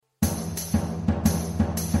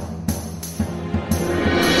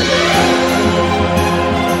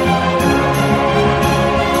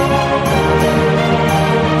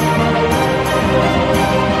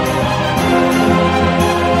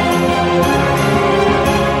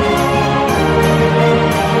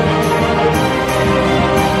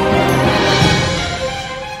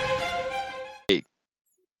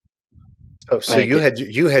So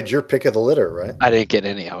you had your pick of the litter, right? I didn't get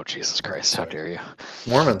any. Oh, Jesus Christ! How dare you?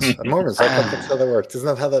 Mormons. I thought that's how that works. Isn't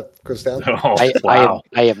that how that goes down? Oh, wow.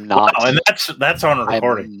 I am not. Wow, and that's on a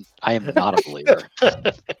recording. I am not a believer.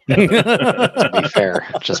 To be fair,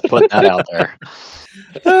 just putting that out there.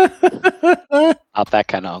 Not that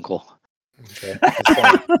kind of uncle. Okay.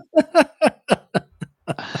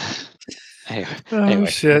 Anyway,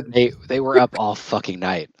 shit. They were up all fucking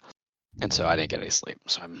night, and so I didn't get any sleep.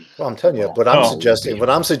 So I'm telling you, what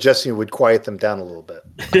I'm suggesting would quiet them down a little bit.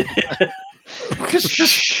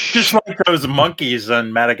 just like those monkeys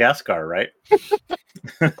in Madagascar, right?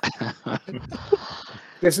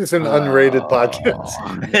 This is an unrated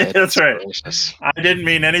podcast. That's right. Gracious. I didn't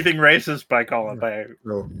mean anything racist by calling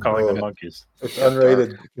them monkeys. It's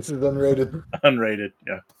unrated. This is unrated. Unrated,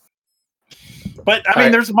 yeah. But I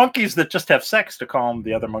mean, there's monkeys that just have sex to calm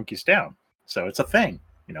the other monkeys down. So it's a thing,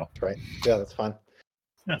 you know. Right. Yeah, that's fine.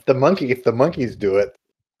 Yeah. If the monkeys do it.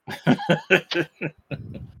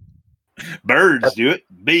 Birds do it.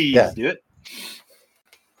 Bees do it.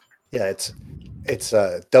 Yeah, it's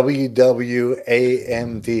WWAMD.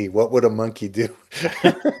 What would a monkey do?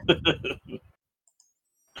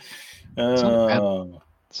 All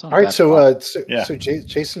right, so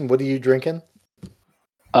Jason, what are you drinking?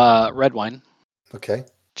 Red wine. Okay.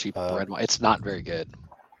 Cheap red wine. It's not very good.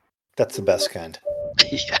 That's the best kind.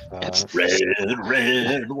 Yeah, it's red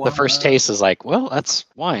wine. The first taste is like, well, that's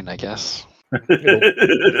wine, I guess.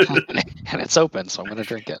 And it's open, so I'm going to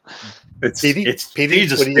drink it. It's Petey,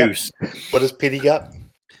 what does Petey got?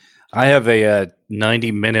 I have a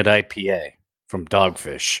 90-minute IPA from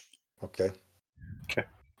Dogfish. Okay.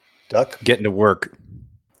 Duck? Getting to work.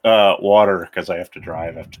 Water, because I have to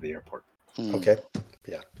drive after the airport. Okay.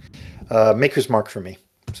 Yeah. Maker's Mark for me.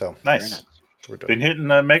 So nice. Been hitting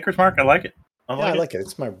the Maker's Mark. I like it. I like it.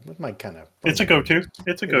 It's my kind of. It's a go-to.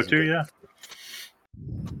 It's a go-to. Yeah.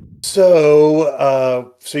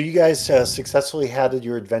 So you guys successfully had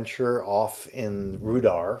your adventure off in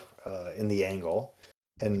Rudar, in the Angle,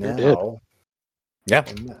 and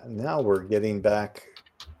now we're getting back.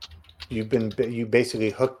 You basically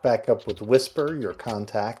hooked back up with Whisper, your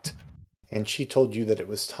contact, and she told you that it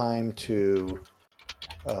was time to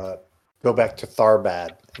go back to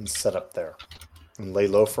Tharbad and set up there and lay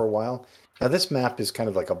low for a while. Now this map is kind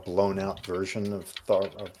of like a blown out version of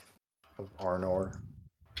Arnor.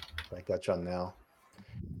 I got you on now.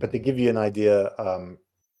 But to give you an idea,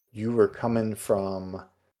 you were coming from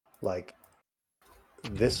like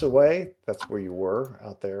this away. That's where you were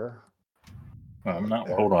out there. I'm not.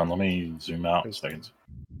 Hold on. Let me zoom out a second.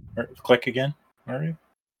 Click again. Where are you?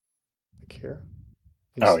 Like here.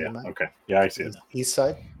 Oh, yeah. Okay. Yeah, I see it. East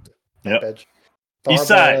side. Yep. East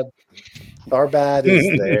side. Tharbad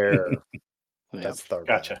is there. That's Tharbad.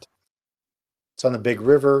 Gotcha. It's on the big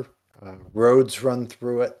river. Roads run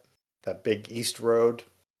through it. That big east road.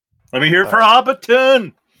 Let me hear it for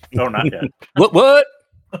Hobbiton. Oh, not yet. What?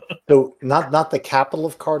 So not the capital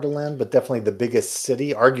of Cardolan, but definitely the biggest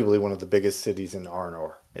city, arguably one of the biggest cities in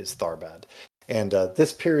Arnor is Tharbad. And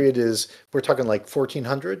this period we're talking like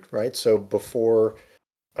 1400, right? So before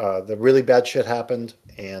the really bad shit happened.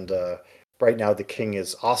 And right now the king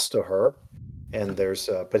is Osterher. And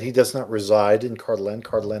but he does not reside in Cardolan.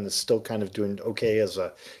 Cardolan is still kind of doing okay as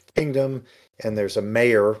a kingdom. And there's a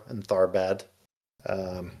mayor in Tharbad.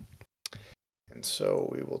 And so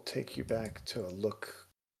we will take you back to a look.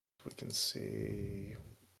 We can see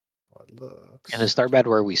what looks. And is Tharbad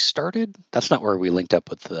where we started? That's not where we linked up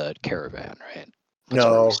with the caravan, right?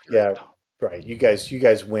 No, yeah, right. You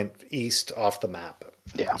guys went east off the map.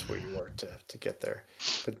 Yeah, that's where you were to get there.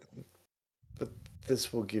 But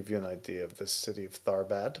this will give you an idea of the city of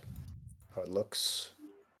Tharbad, how it looks.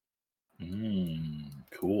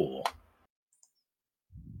 Cool.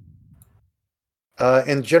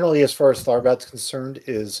 And generally, as far as Tharbad's concerned,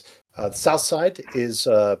 is the south side is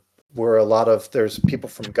where there's people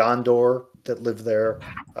from Gondor that live there.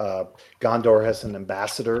 Gondor has an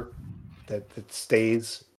ambassador that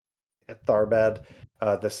stays at Tharbad.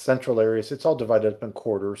 The central areas, it's all divided up in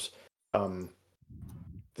quarters.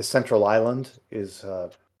 The central island is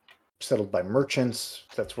settled by merchants.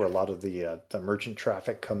 That's where a lot of the merchant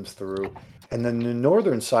traffic comes through. And then the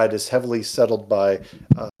northern side is heavily settled by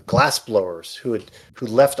glassblowers who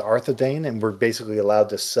left Arthedain and were basically allowed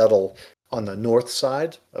to settle on the north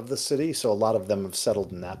side of the city. So a lot of them have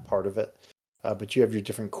settled in that part of it. But you have your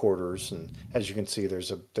different quarters, and as you can see,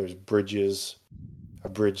 there's bridges, a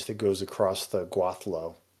bridge that goes across the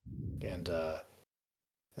Gwathlo, and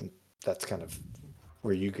that's kind of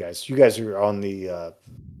where you guys are on the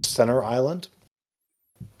center island.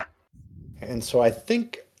 And so I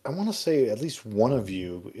think I want to say at least one of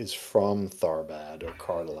you is from Tharbad or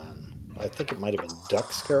Cardolan. I think it might have been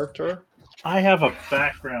Duck's character. I have a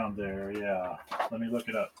background there. Yeah, let me look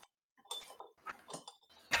it up.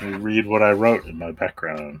 Let me read what I wrote in my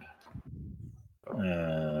background.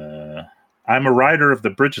 I'm a rider of the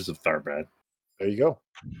bridges of Tharbad. There you go.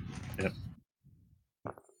 Yep.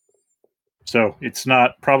 So it's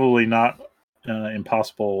probably not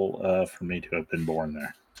impossible for me to have been born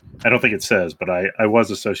there. I don't think it says, but I was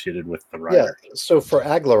associated with the rider. Yeah. So for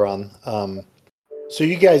Aglaron, so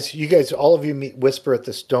you guys, all of you meet Whisper at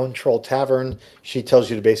the Stone Troll Tavern. She tells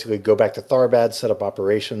you to basically go back to Tharbad, set up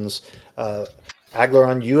operations.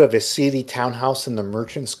 Aglaron, you have a seedy townhouse in the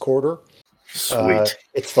Merchant's Quarter. Sweet.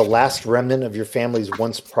 It's the last remnant of your family's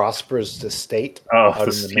once prosperous estate. Oh,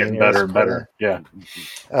 this is getting better and better. Yeah.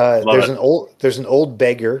 There's an old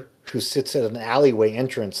beggar who sits at an alleyway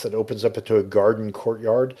entrance that opens up into a garden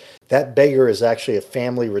courtyard. That beggar is actually a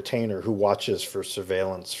family retainer who watches for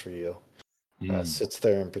surveillance for you. Sits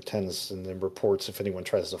there and pretends and then reports if anyone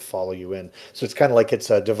tries to follow you in. So it's kind of like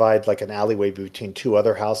it's a divide, like an alleyway between two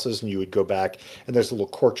other houses, and you would go back, and there's a little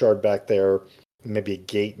courtyard back there, maybe a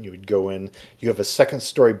gate, and you would go in. You have a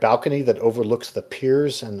second-story balcony that overlooks the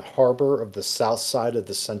piers and harbor of the south side of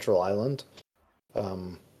the central island.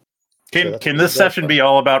 Can this session be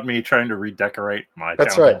all about me trying to redecorate my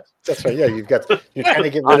That's town? right. That's right. Yeah, you're trying to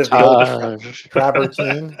get rid of the old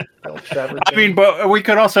travertine. I mean, but we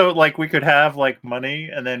could also we could have money,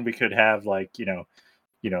 and then we could have like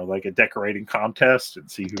a decorating contest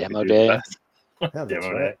and see who Demo could day. do that. Yeah, that's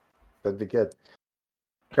Demo right. day. That'd be good.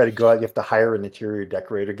 Try to go out. You have to hire an interior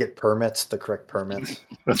decorator, get permits, the correct permits.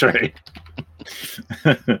 That's right.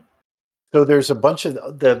 So there's a bunch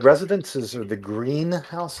of the residences or the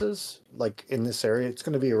greenhouses, like in this area. It's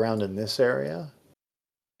going to be around in this area.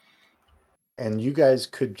 And you guys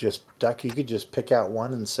could just, Duck, you could just pick out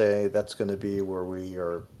one and say that's going to be where we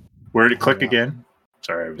are. Where did it click again?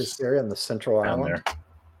 Sorry, I was this area on the central down island. there.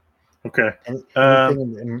 Okay.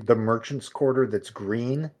 Anything in the Merchant's Quarter that's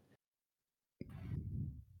green.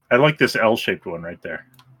 I like this L-shaped one right there.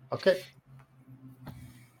 Okay.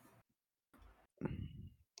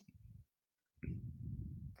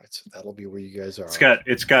 So that'll be where you guys are.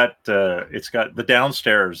 It's got the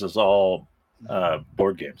downstairs is all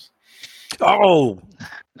board games. Oh,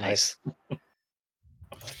 Nice.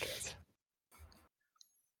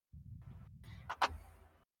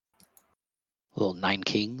 Little Nine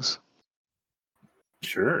Kings.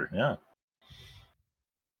 Sure, yeah.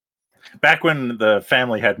 Back when the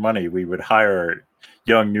family had money, we would hire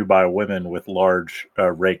young nubile women with large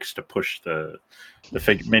rakes to push the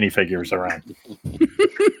minifigures around.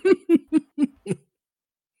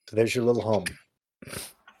 So there's your little home.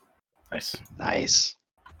 Nice. Nice.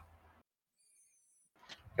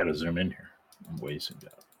 Got to zoom in here. I'm way zoomed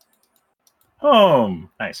out. Home.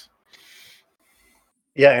 Nice.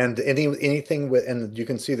 Yeah, and anything with, and you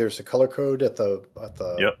can see there's a color code at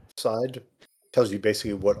the side. Tells you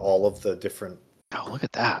basically what all of the different Oh, look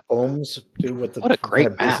at that. homes do. What a great kind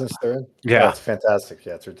of map. business they're in. Yeah. It's fantastic.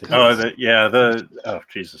 Yeah, it's ridiculous.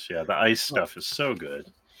 The ice stuff is so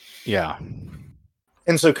good. yeah.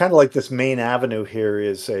 And so, kind of like this main avenue here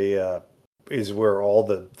is where all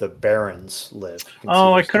the barons live. You can see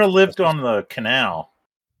Oh, I there's could have different lived houses. on the canal.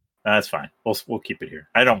 That's fine. We'll keep it here.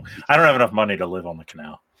 I don't have enough money to live on the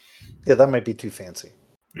canal. Yeah, that might be too fancy.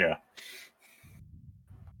 Yeah.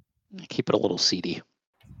 Keep it a little seedy.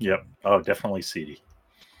 Yep. Oh, definitely seedy.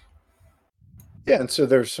 Yeah, and so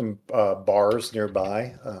there's some bars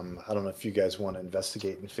nearby. I don't know if you guys want to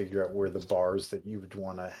investigate and figure out where the bars that you would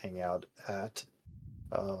want to hang out at.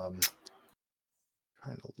 Trying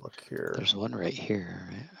to look here. There's one right here,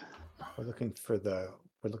 right? We're looking for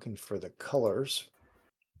the colors.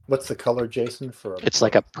 What's the color, Jason? It's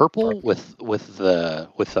like a purple with a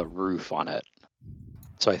roof on it.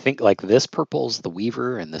 So I think like this purple's the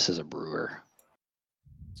Weaver and this is a Brewer.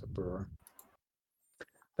 It's a brewer.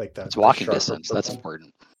 Like that. It's walking sharper distance. That's purple.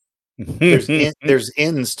 important. There's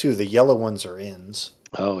inns too. The yellow ones are inns.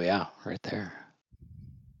 Oh yeah, right there.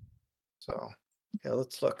 So yeah,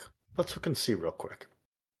 let's look. Let's look and see real quick.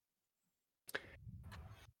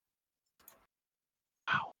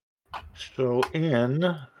 Wow. So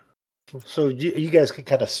you guys can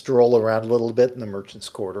kind of stroll around a little bit in the Merchant's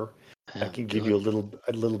Quarter. I can give you a little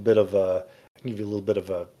bit of a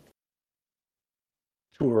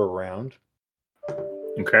tour around.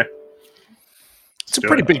 Okay. It's a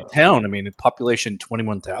pretty big town. I mean, population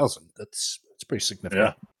 21,000. That's pretty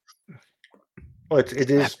significant. Yeah. Well,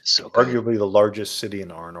 it is So good. arguably the largest city in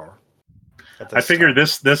Arnor. I figure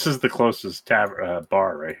this is the closest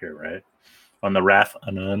bar right here, right? On the Wrath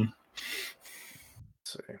Anun.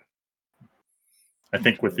 see. I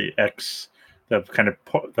think with the X, the kind of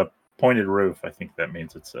the pointed roof, I think that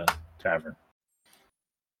means it's a tavern.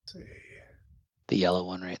 Let's see. The yellow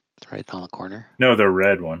one right on the corner. No, the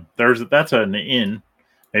red one. That's an inn.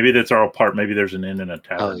 Maybe that's all part. Maybe there's an inn and a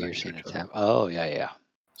tavern. Oh, you're seeing a tab. Oh, yeah.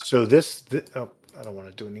 So this oh, I don't want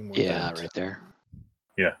to do any more. Yeah, of that. right there.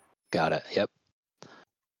 Yeah. Got it. Yep.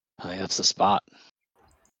 Oh, yeah, that's the spot.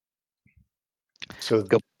 So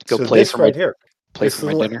Go so play this for right my here. play for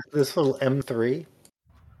my dinner. This little M3.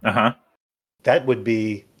 Uh-huh. That would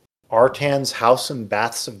be Artan's House and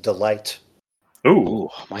Baths of Delight. Ooh. Ooh,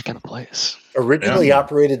 my kind of place. Originally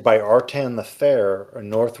operated by Artan the Fair, a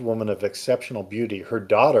North woman of exceptional beauty, her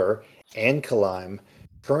daughter, Anne Kalime,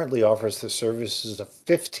 currently offers the services of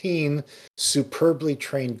 15 superbly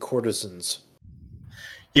trained courtesans.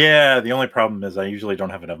 Yeah, the only problem is I usually don't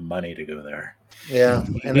have enough money to go there. Yeah,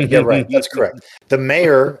 and yeah, right. That's correct. The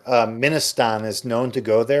mayor, Ministan, is known to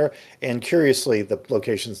go there, and curiously, the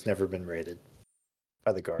location's never been raided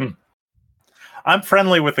by the guard. I'm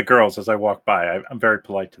friendly with the girls as I walk by. I'm very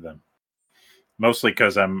polite to them, mostly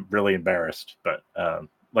because I'm really embarrassed. But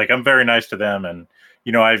I'm very nice to them, and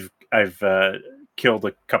I've killed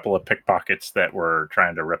a couple of pickpockets that were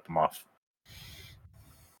trying to rip them off.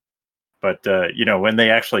 But when they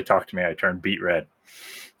actually talk to me, I turn beet red.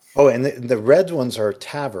 Oh, and the red ones are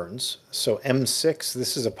taverns. So M6,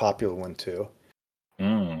 this is a popular one too.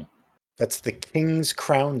 Mm. That's the King's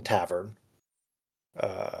Crown Tavern.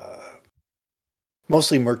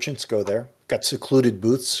 Mostly merchants go there. Got secluded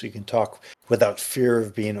booths so you can talk without fear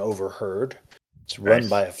of being overheard. It's run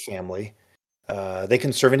by a family. They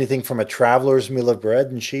can serve anything from a traveler's meal of bread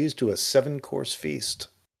and cheese to a 7-course feast.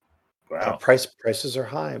 Wow. Prices are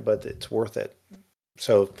high, but it's worth it.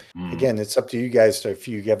 So again, it's up to you guys if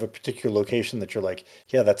you have a particular location that you're like,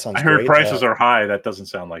 yeah, that sounds great. I heard prices are high. That doesn't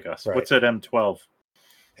sound like us. Right. What's at M12?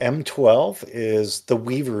 M12 is the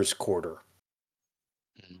Weaver's Quarter.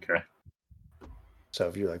 Okay. So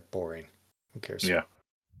if you're like boring, who cares? Yeah.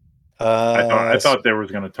 I thought they were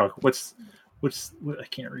going to talk. What's I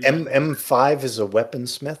can't read. M5 is a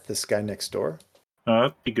weaponsmith. This guy next door.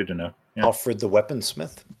 That'd be good to know. Yeah. Alfred the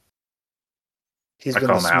weaponsmith. He's been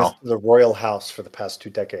call the him smith Al. of the royal house for the past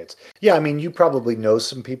 2 decades. Yeah, I mean, you probably know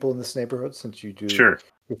some people in this neighborhood since you do. Sure.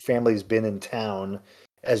 Your family's been in town,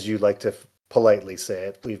 as you like to politely say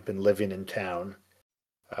it. We've been living in town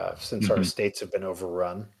since our estates have been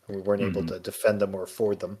overrun. And we weren't able to defend them or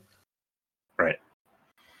afford them. Right.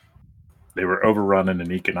 They were overrun in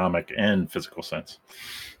an economic and physical sense.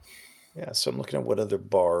 Yeah, so I'm looking at what other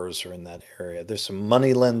bars are in that area. There's some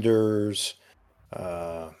money lenders.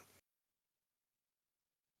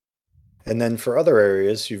 And then for other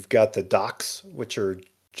areas, you've got the docks, which are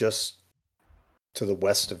just to the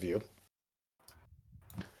west of you.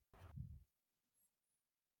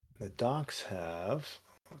 The docks have,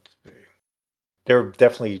 let's see, they're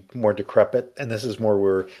definitely more decrepit, and this is more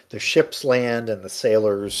where the ships land and the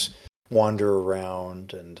sailors wander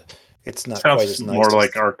around, and it's not quite as nice. More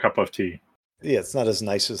like our cup of tea. Yeah, it's not as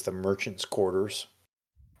nice as the merchants' quarters.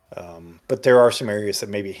 But there are some areas that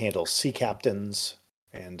maybe handle sea captains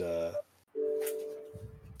and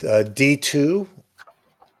D2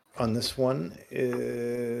 on this one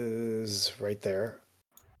is right there.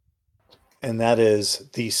 And that is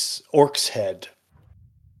the Orc's Head.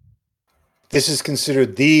 This is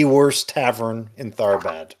considered the worst tavern in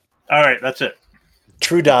Tharbad. All right, that's it.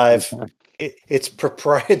 True Dive. It's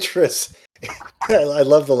proprietress. I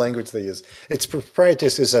love the language they use. Its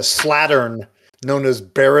proprietress is a slattern known as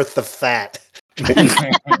Bareth the Fat.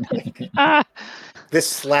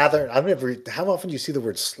 This slattern, how often do you see the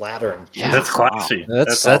word slattern? Yeah, that's classy.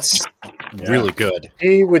 That's awesome. really good.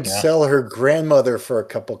 She would sell her grandmother for a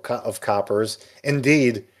couple of coppers.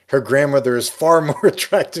 Indeed, her grandmother is far more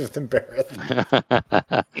attractive than Bareth.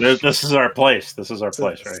 This is our place. This is our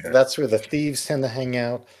place right here. That's where the thieves tend to hang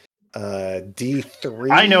out.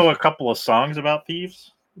 D3. I know a couple of songs about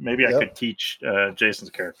thieves. Maybe I could teach Jason's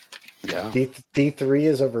character. Yeah. D3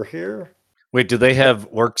 is over here. Wait, do they have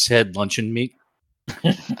Orc's Head luncheon meat?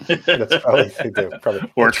 That's probably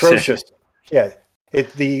atrocious. Yeah,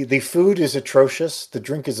 the food is atrocious. The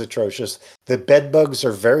drink is atrocious. The bed bugs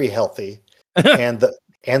are very healthy, and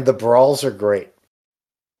the brawls are great.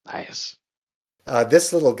 Nice.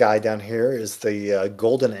 This little guy down here is the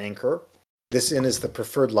Golden Anchor. This inn is the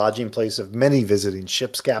preferred lodging place of many visiting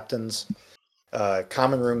ship's captains.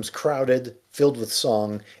 Common rooms crowded, filled with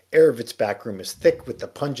song. Air of its back room is thick with the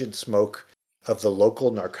pungent smoke of the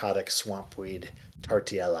local narcotic swampweed,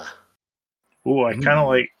 Tartiella. Ooh, I kind of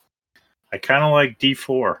like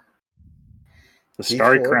D4. The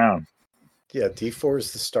Starry D4? Crown. Yeah, D4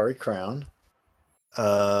 is the Starry Crown.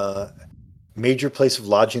 Major place of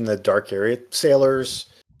lodging in the dark area. Sailors,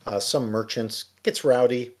 some merchants. Gets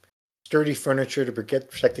rowdy. Sturdy furniture to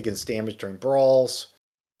protect against damage during brawls.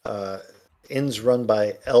 Inns run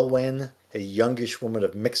by Elwen, a youngish woman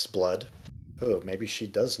of mixed blood. Oh, maybe she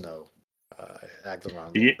does know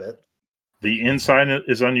Aglarond a little bit. The inn sign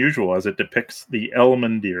is unusual as it depicts the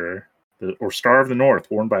Elmendir, or Star of the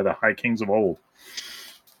North, worn by the High Kings of old.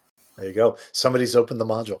 There you go. Somebody's opened the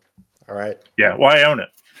module. All right. Yeah, well, I own it.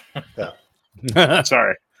 Yeah.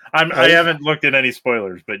 Sorry. I haven't looked at any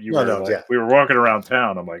spoilers, but we were walking around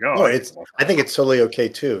town. I'm like, I think it's totally okay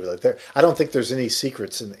too. Like I don't think there's any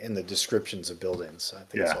secrets in the descriptions of buildings. I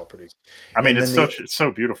think it's all pretty. I mean, it's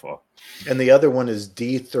so beautiful. And the other one is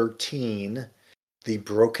D13, the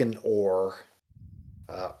Broken Oar.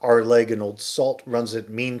 Arleg, an old salt, runs it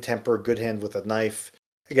mean temper, good hand with a knife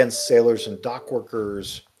against sailors and dock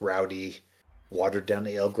workers, rowdy, watered down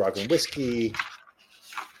ale, grog, and whiskey.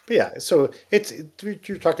 But yeah, so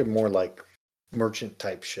you're talking more like merchant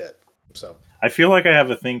type shit. So I feel like I have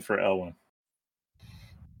a thing for Elwyn.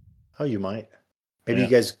 Oh, you might. Maybe you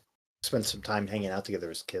guys spend some time hanging out together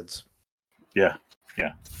as kids. Yeah.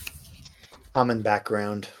 Common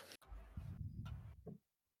background.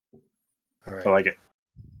 All right. I like it.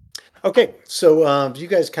 Okay, so you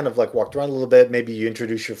guys kind of like walked around a little bit. Maybe you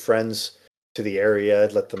introduce your friends to the area,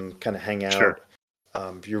 let them kind of hang out. Sure.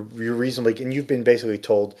 You're reasonably, and you've been basically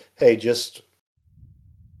told, hey, just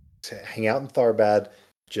hang out in Tharbad,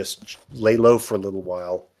 just lay low for a little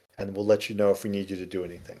while, and we'll let you know if we need you to do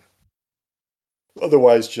anything.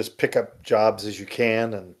 Otherwise, just pick up jobs as you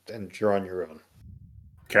can, and you're on your own.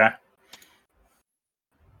 Okay.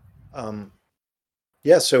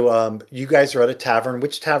 So you guys are at a tavern.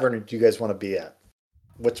 Which tavern do you guys want to be at?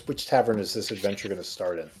 Which tavern is this adventure going to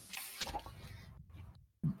start in?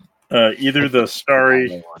 Either the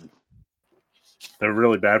starry one. The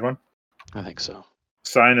really bad one? I think so.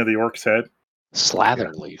 Sign of the Orc's Head?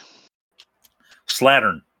 Slatternly.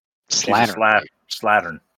 Slattern. Slattern.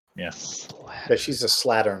 Slattern. Yeah. Yeah, she's a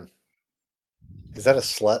slattern. Is that a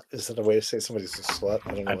slut? Is that a way to say somebody's a slut?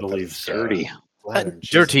 I don't know. I believe dirty.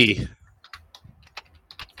 Dirty.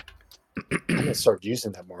 I'm gonna start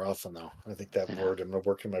using that more often, though. I think that word. I'm gonna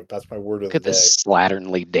work in my. That's my word of the day. Look at this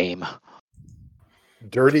slatternly dame.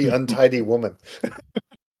 Dirty, untidy woman.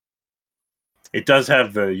 It does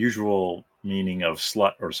have the usual meaning of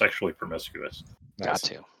slut or sexually promiscuous. Nice. Got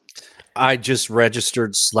to. I just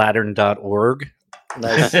registered slattern.org.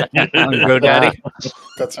 Nice. On GoDaddy.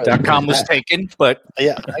 That's right. .com was taken, but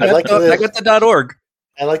Yeah, I got the .org.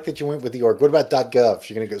 I like that you went with the org. What about .gov?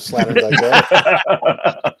 You're gonna go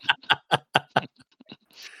slattern.gov.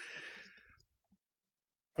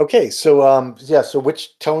 Okay, so so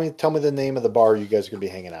which tell me the name of the bar you guys are gonna be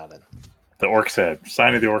hanging out in. The Orc's Head.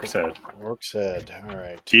 Sign of the Orc's Head. Orc's Head. All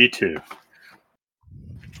right. G2.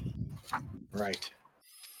 Right.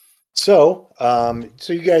 So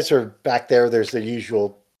you guys are back there. There's the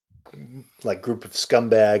usual like group of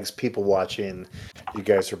scumbags, people watching. You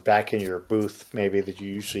guys are back in your booth, maybe that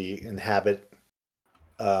you usually inhabit.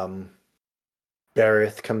 Bareth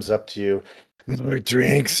comes up to you. More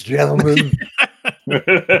drinks, gentlemen.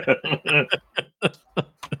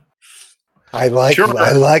 I like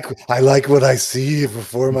what I see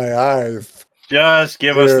before my eyes. Just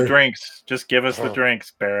give us the drinks. Just give us the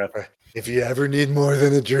drinks, Bareth. If you ever need more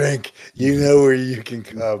than a drink, you know where you can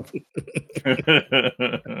come.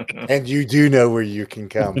 And you do know where you can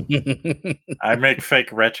come. I make fake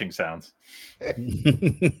retching sounds.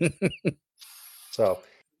 So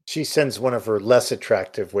she sends one of her less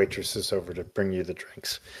attractive waitresses over to bring you the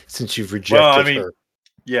drinks since you've rejected her.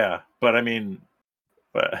 Yeah, but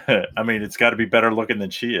it's got to be better looking than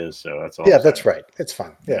she is. So that's all. Yeah, that's right. It's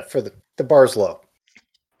fine. Yeah, for the bar's low.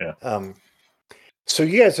 Yeah. So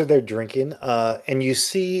you guys are there drinking, and you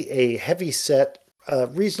see a heavy-set,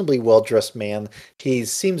 reasonably well-dressed man. He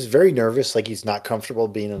seems very nervous, like he's not comfortable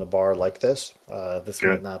being in a bar like this. This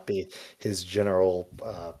might not be his general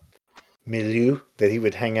milieu that he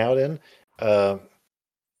would hang out in.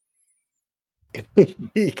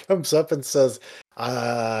 He comes up and says,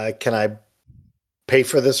 "Can I pay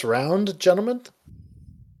for this round, gentlemen?"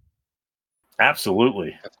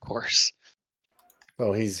 Absolutely, of course.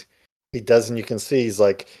 Well, he does, and you can see he's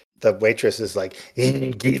like, the waitress is like,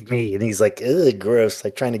 give me, and he's like, ugh, gross,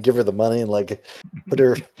 like trying to give her the money and like put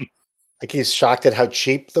her, like he's shocked at how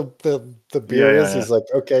cheap the beer is. He's like,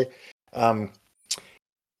 okay.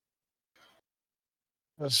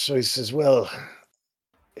 So he says, well,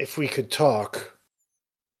 if we could talk.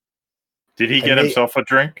 Did he get himself a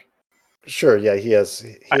drink? Sure, yeah, he has.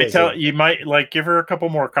 You might like give her a couple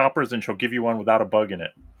more coppers and she'll give you one without a bug in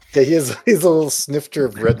it. Yeah, he's a little snifter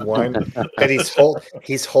of red wine that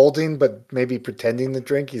he's holding, but maybe pretending to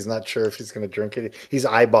drink. He's not sure if he's going to drink it. He's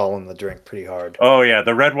eyeballing the drink pretty hard. Oh yeah,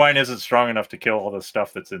 the red wine isn't strong enough to kill all the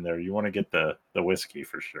stuff that's in there. You want to get the whiskey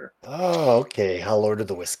for sure. Oh, okay. I'll order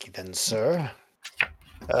the whiskey then, sir.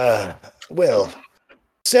 Well,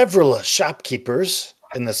 several shopkeepers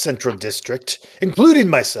in the Central District, including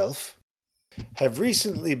myself, have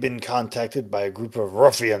recently been contacted by a group of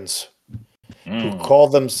ruffians who call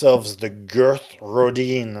themselves the GURPS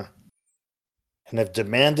and have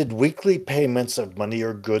demanded weekly payments of money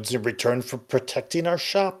or goods in return for protecting our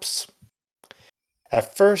shops.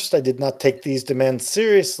 At first, I did not take these demands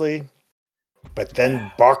seriously, but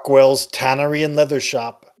then Barkwell's Tannery and Leather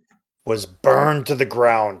Shop was burned to the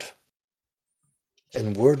ground.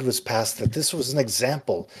 And word was passed that this was an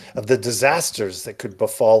example of the disasters that could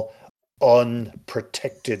befall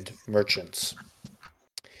unprotected merchants.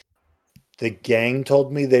 The gang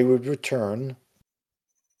told me they would return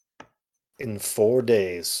in 4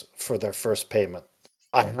 days for their first payment.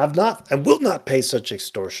 I have not and will not pay such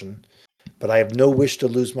extortion, but I have no wish to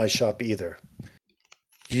lose my shop either.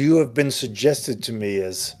 You have been suggested to me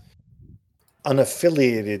as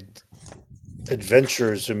unaffiliated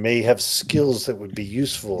adventurers who may have skills that would be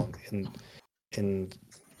useful in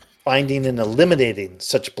finding and eliminating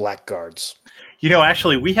such blackguards. You know,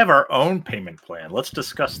 actually, we have our own payment plan. Let's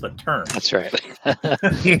discuss the terms. That's right.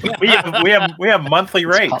 we have monthly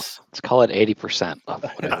rates. Let's call it 80% of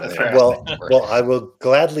whatever That's they're right. asking for. Well, I will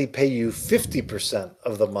gladly pay you 50%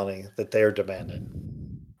 of the money that they are demanding.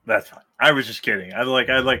 That's fine. I was just kidding. I like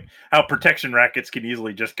how protection rackets can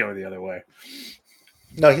easily just go the other way.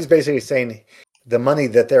 No, he's basically saying the money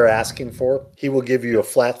that they're asking for, he will give you a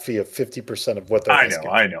flat fee of 50% of what they're asking.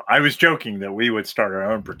 I know. I was joking that we would start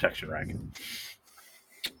our own protection racket,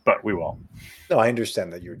 but we won't. No, I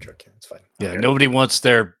understand that you're joking. It's fine. Yeah, Okay. nobody wants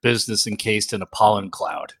their business encased in a pollen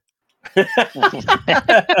cloud.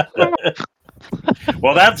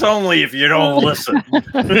 Well, that's only if you don't listen.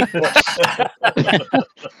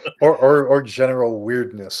 or general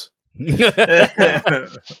weirdness. A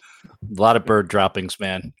lot of bird droppings,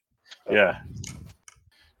 man. Yeah.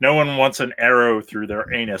 No one wants an arrow through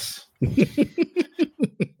their anus.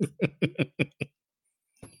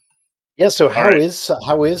 Yeah, so how right. is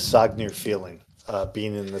Sognir feeling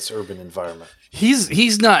being in this urban environment?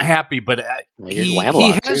 He's not happy, but he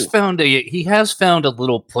has found a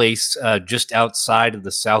little place just outside of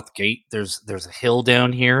the south gate. There's a hill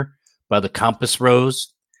down here by the compass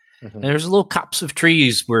rose. Mhm. And there's a little copse of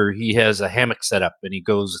trees where he has a hammock set up, and he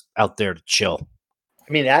goes out there to chill.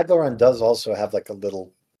 I mean, Aglaron does also have like a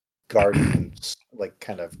little garden, like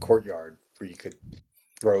kind of courtyard where you could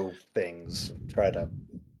throw things, and try to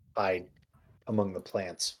hide among the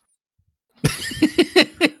plants.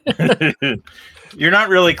 You're not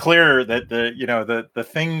really clear that the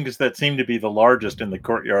things that seem to be the largest in the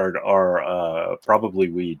courtyard are probably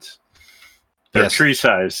weeds. They're Yes. tree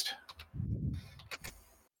sized.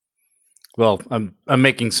 Well, I'm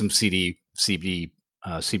making some CBD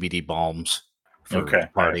balms for Okay, the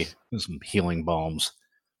party. nice. Some healing balms.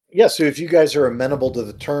 Yeah, so if you guys are amenable to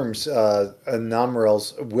the terms,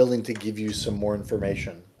 Namrel's willing to give you some more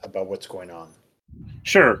information about what's going on.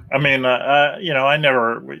 Sure. I mean,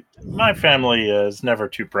 my family is never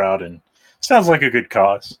too proud, and sounds like a good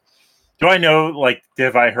cause. Do I know, like,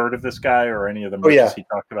 have I heard of this guy or any of the merchants he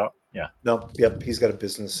talked about? Yeah. No, yep, he's got a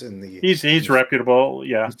business in the. He's reputible.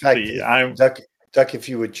 Yeah. In fact, I'm Duck, if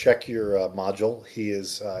you would check your module, he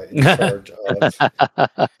is in charge of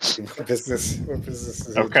what business is he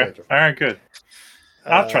in okay. charge of? All right, good.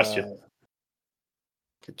 I'll trust you.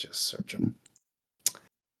 Could just search him.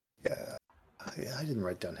 Yeah, I didn't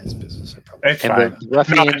write down his business. I probably. It's And fine. the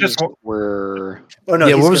ruffians just- were Oh no!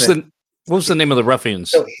 Yeah, he's what was the name of the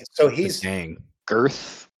ruffians? So he's Dang.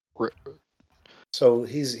 Girth.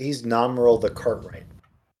 he's Namrel the Cartwright.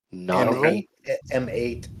 Nominal.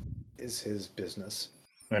 M8 is his business.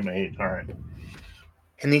 M8. All right.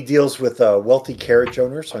 And he deals with wealthy carriage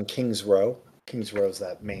owners on Kings Row. Kings Row is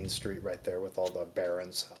that main street right there with all the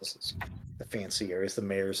barons' houses, the fancy areas, the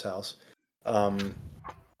mayor's house.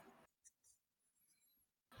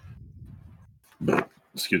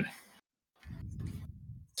 Excuse me.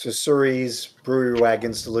 So Surrey's, brewery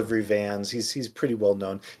wagons, delivery vans. He's pretty well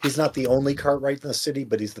known. He's not the only cartwright in the city,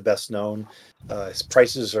 but he's the best known. His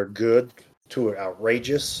prices are good to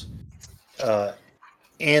outrageous.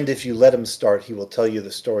 And if you let him start, he will tell you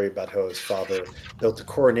the story about how his father built the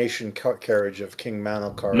coronation carriage of King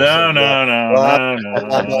Manilcar. No.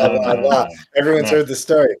 Everyone's heard the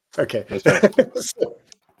story. Okay. That's right.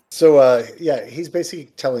 So, he's basically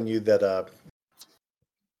telling you that.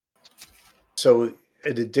 So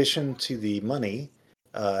in addition to the money,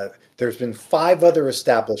 there's been 5 other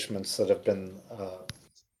establishments that have been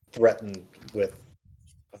threatened with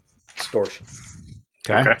extortion.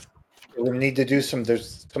 Okay. We're going to need to do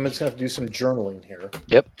someone's going to have to do some journaling here.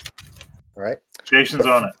 Yep. All right. Jason's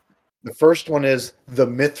on it. The first one is the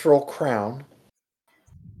Mithril Crown.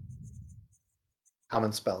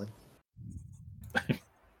 Common spelling.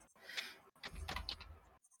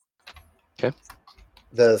 Okay.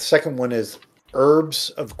 The second one is Herbs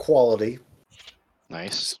of Quality.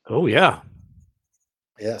 Nice. Oh yeah.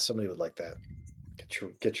 Yeah, somebody would like that.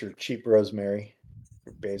 Get your cheap rosemary,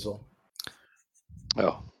 your basil.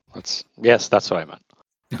 Oh, that's what I meant.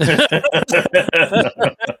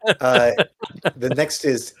 The next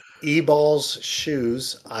is Ebal's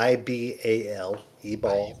Shoes. IBAL.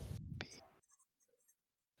 Ebal.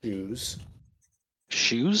 Shoes.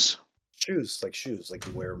 Shoes? Shoes, like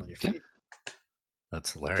you wear them on your feet.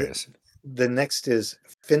 That's hilarious. The next is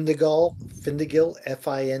Findigil, Findegil,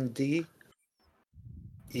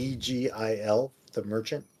 the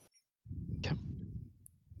merchant. Okay.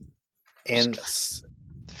 And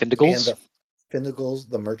Findigils? Findigils,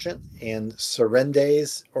 the merchant, and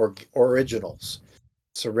Serendes or Originals.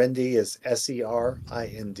 Serendi is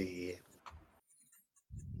SERINDE.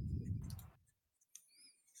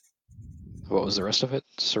 What was the rest of it?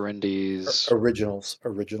 Serendi's Originals.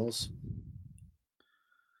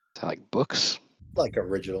 Like books? Like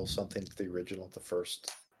original, something the original, the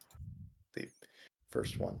first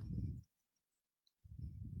one.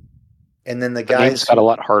 And then the guys got a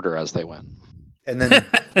lot harder as they went. And then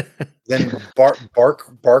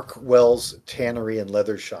Barkwell's Tannery and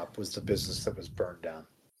Leather Shop was the business that was burned down.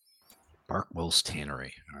 Barkwell's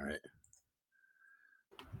Tannery. All right.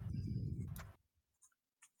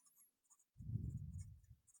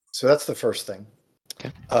 So that's the first thing.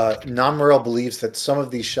 Okay. Nomrel believes that some of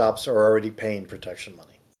these shops are already paying protection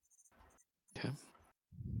money. Okay.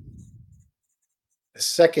 The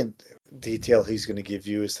second detail he's going to give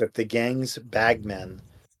you is that the gang's bagmen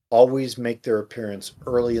always make their appearance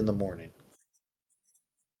early in the morning,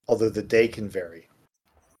 although the day can vary.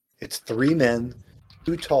 It's 3 men,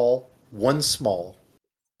 2 tall, 1 small,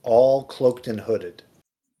 all cloaked and hooded.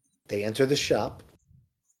 They enter the shop.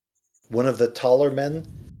 One of the taller men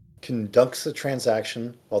conducts the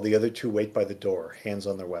transaction while the other 2 wait by the door, hands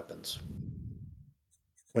on their weapons.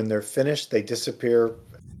 When they're finished, they disappear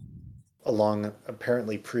along an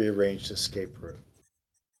apparently prearranged escape route.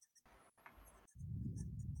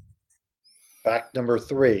 Fact number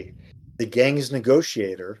 3, the gang's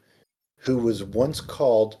negotiator, who was once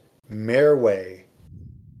called Merway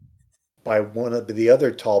by one of the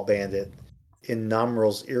other tall bandit in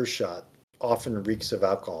Nomrel's earshot, often reeks of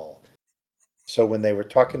alcohol. So when they were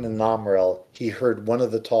talking to Nomrel, he heard one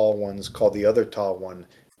of the tall ones call the other tall one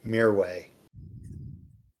Merway.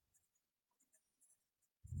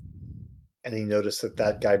 And he noticed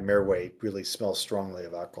that guy Merway really smells strongly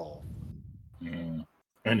of alcohol. Mm.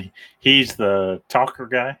 And he's the talker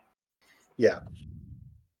guy? Yeah.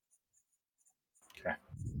 Okay.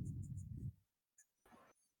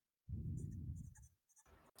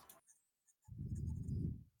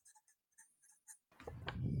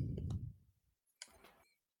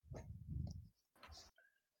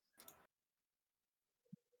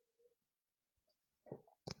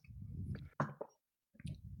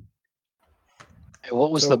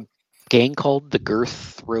 What was the gang called? The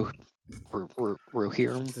Girth Rohirrim?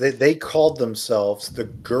 They called themselves the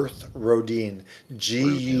Girth Rodin.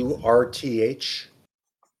 GURTH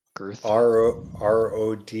Girth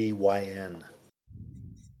RODYN.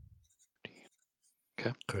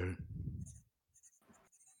 Okay.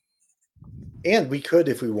 And we could,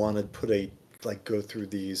 if we wanted, go through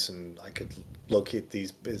these, and I could locate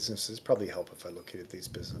these businesses. Probably help if I located these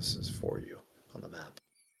businesses for you on the map.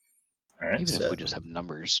 All right. Even if we just have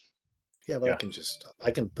numbers. Yeah, but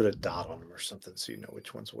I can put a dot on them or something so you know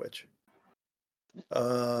which one's which.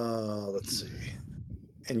 Let's see.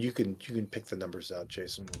 And you can pick the numbers out,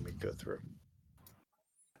 Jason, when we go through.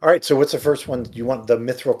 All right, so what's the first one? Do you want the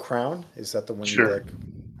Mithril Crown? Is that the one Sure. you like?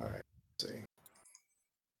 All right, let's see.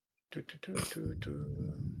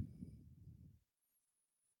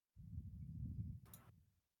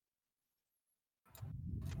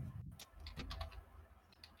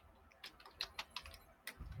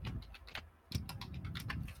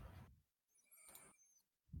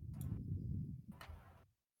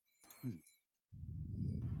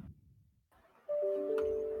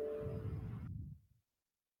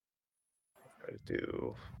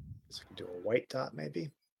 I can do a white dot maybe.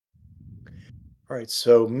 All right,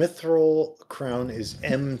 so Mithril Crown is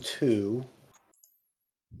M2.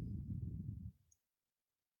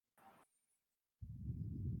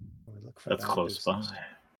 That's close by.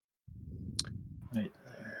 Right.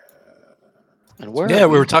 And where? Yeah,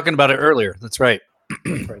 we were talking about it earlier. That's right.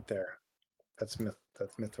 Right there. That's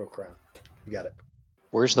Mytho Crown. You got it.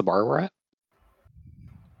 Where's the bar we're at?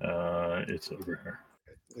 It's over here.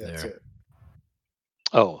 That's There. it.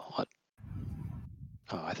 Oh, what?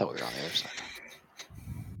 Oh, I thought we were on the other side.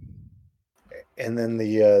 And then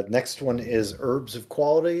the next one is Herbs of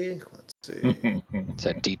Quality. Let's see. Is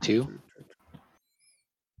that D2?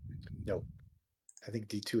 Nope. I think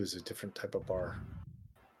D2 is a different type of bar.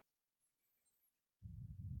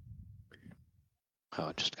 Oh,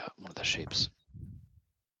 it just got one of the shapes.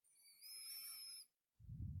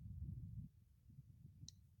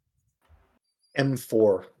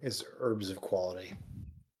 M4 is Herbs of Quality.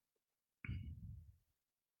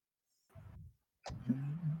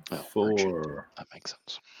 Oh, 4. That makes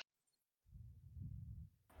sense.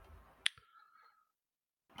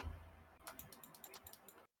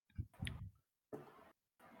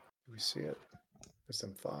 Do we see it? There's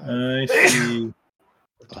M5. I see.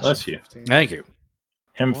 Bless you. Thank you.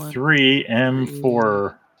 M3,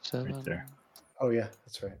 M4. 7. Right there. Oh, yeah,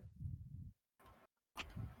 that's right.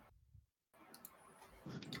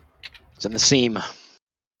 It's in the seam.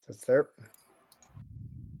 That's there.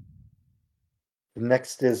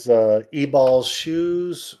 Next is E-Ball's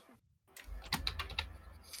Shoes.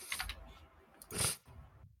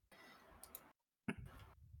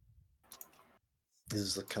 This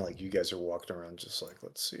is kind of like you guys are walking around just like,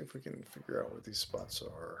 let's see if we can figure out where these spots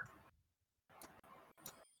are.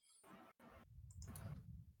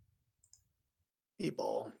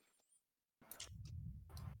 E-Ball.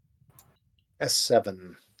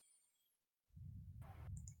 S7.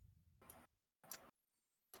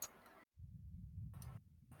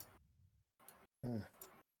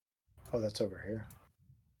 Oh, that's over here.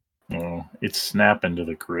 Oh, it's snapping to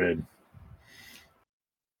the grid.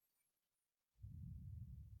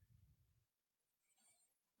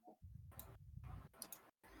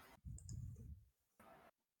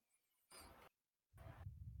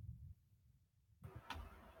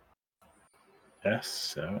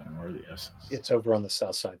 S7. Where are the S's? It's over on the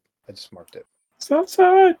south side. I just marked it. South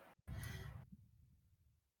side.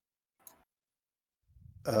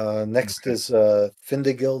 Next is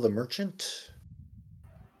Findigil the Merchant.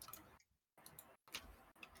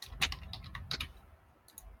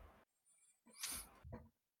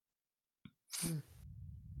 There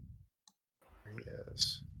he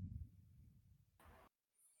is.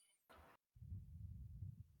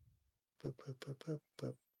 Boop, boop, boop, boop,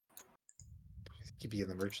 boop. He'd be in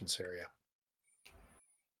the merchants area.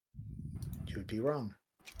 You would be wrong.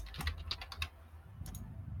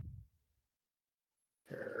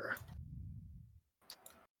 Here.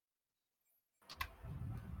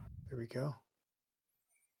 There we go.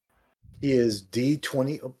 He is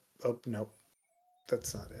D20. Oh, no.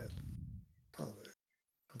 That's not it. Oh, I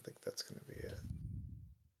don't think that's going to be it.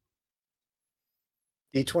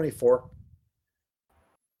 D24.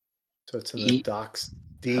 So it's in the docks.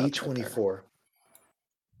 D24.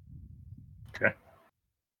 Okay.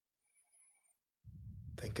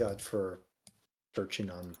 Thank God for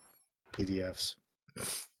searching on PDFs.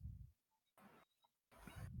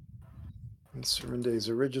 And Serende's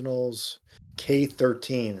Originals.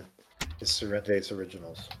 K13 is Serende's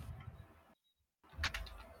Originals.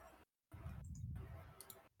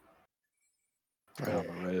 Down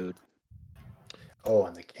the road. Oh,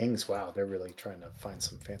 and the Kings. Wow, they're really trying to find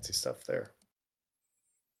some fancy stuff there.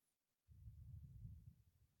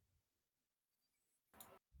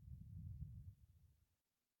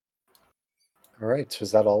 All right, so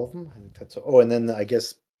is that all of them? I think that's. Oh, and then I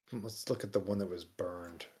guess let's look at the one that was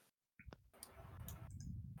burned.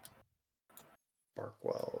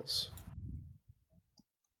 Barkwells.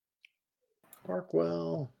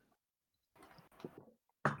 Barkwell.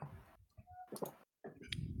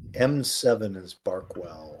 M7 is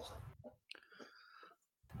Barkwell.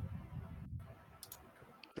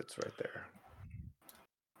 It's right there.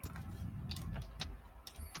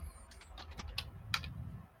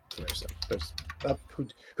 There's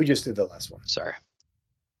who just did the last one? Sorry.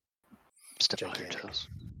 Step on your toes.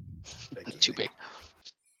 Too big.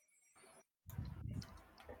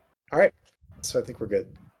 All right. So I think we're good.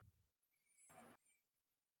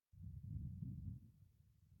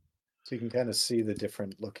 So you can kind of see the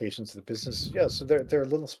different locations of the business. Yeah, so they're a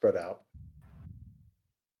little spread out.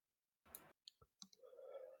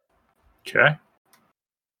 Okay.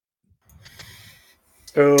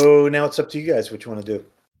 So now it's up to you guys what you want to do.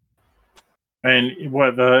 And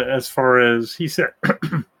what as far as he said,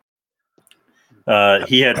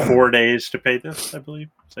 he had 4 days to pay this, I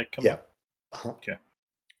believe. Is that coming? Yeah. Uh-huh. Okay.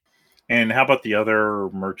 And how about the other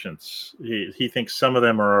merchants? He thinks some of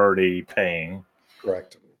them are already paying.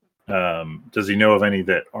 Correct. Does he know of any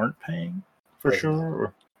that aren't paying for Doesn't sure, know.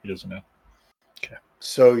 or he doesn't know? Okay.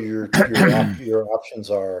 So your options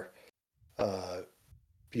are,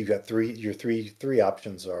 you got three. Your three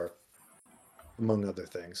options are, among other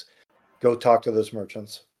things, go talk to those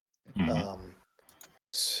merchants. Mm-hmm.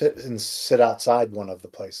 Sit outside one of the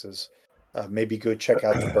places. Maybe go check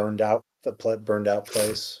out the burned out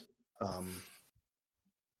place.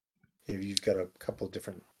 You've got a couple of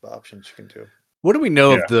different options you can do. What do we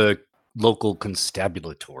know of the local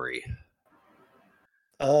constabulary?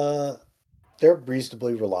 They're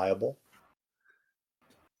reasonably reliable.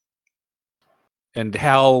 And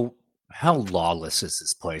how lawless is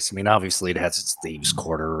this place? I mean, obviously it has its thieves'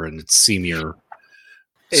 quarter and its senior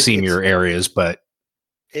areas, but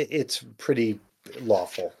it's pretty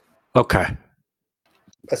lawful. Okay.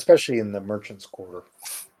 Especially in the merchant's quarter.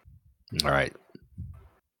 All right.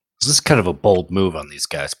 This is kind of a bold move on these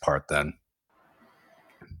guys' part, then.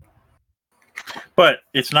 But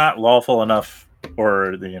it's not lawful enough,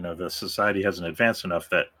 or the society hasn't advanced enough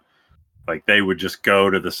that, like, they would just go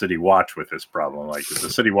to the city watch with this problem. Like, the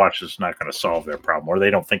city watch is not going to solve their problem, or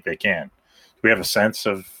they don't think they can. Do we have a sense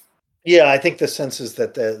of? Yeah, I think the sense is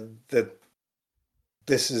that that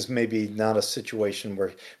this is maybe not a situation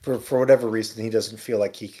where, for whatever reason, he doesn't feel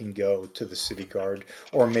like he can go to the city guard,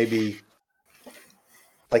 or maybe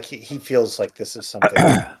like he feels like this is something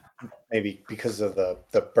maybe because of the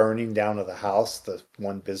burning down of the house, the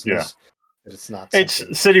one business. That it's not.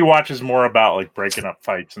 It's city watch is more about like breaking up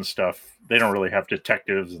fights and stuff. They don't really have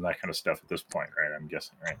detectives and that kind of stuff at this point, right? I'm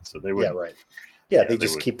guessing, right? So they would. Yeah, right. Yeah, they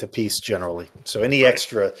just keep the peace generally. So any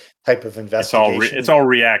extra type of investigation, it's all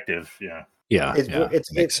reactive. Yeah. Yeah, we're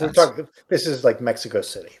talking. This is like Mexico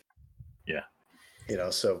City. Yeah.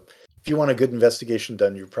 So if you want a good investigation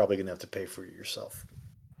done, you're probably going to have to pay for it yourself.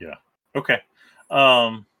 Yeah. Okay.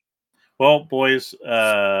 Well, boys,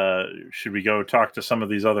 should we go talk to some of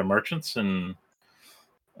these other merchants and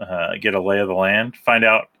get a lay of the land? Find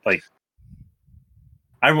out, like,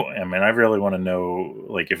 I really want to know,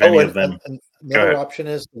 like, if any of them. Another option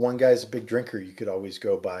is one guy's a big drinker. You could always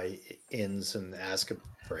go by inns and ask him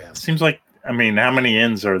for him. Seems like, how many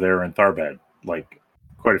inns are there in Tharbad? Like,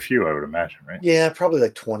 quite a few, I would imagine, right? Yeah, probably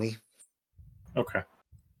like 20. Okay.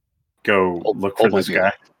 Go look for this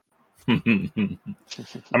guy.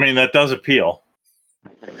 That does appeal.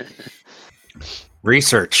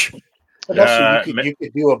 Research. But also, you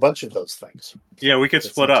could do a bunch of those things. Yeah, we could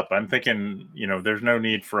split up. I'm thinking, there's no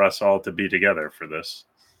need for us all to be together for this.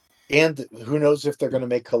 And who knows if they're going to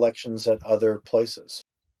make collections at other places.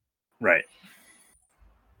 Right.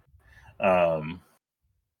 We're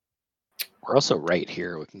also right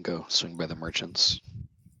here. We can go swing by the merchants.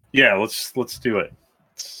 Yeah, let's do it.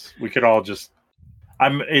 We could all just.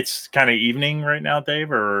 It's kind of evening right now,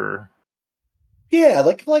 Dave, or. Yeah,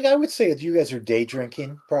 like I would say you guys are day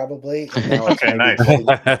drinking probably. Okay, nice.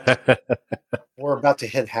 We're about to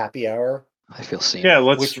hit happy hour. I feel seen. Yeah,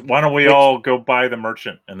 why don't we all go buy the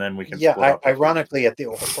merchant and then we can. Yeah, ironically, at the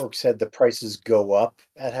Orcs Head, the prices go up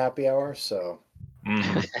at happy hour, so.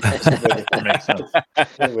 That makes sense.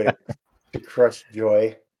 Anyway, to crush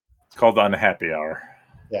joy. It's called the unhappy hour.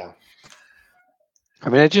 Yeah.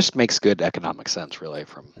 It just makes good economic sense, really,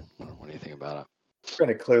 from what do you think about it? We're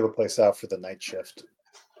going to clear the place out for the night shift.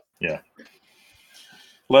 Yeah.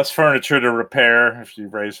 Less furniture to repair if you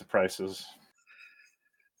raise the prices.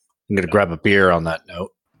 I'm going to grab a beer on that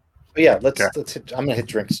note. But yeah, let's hit. I'm going to hit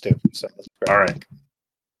drinks too. So let's grab all right.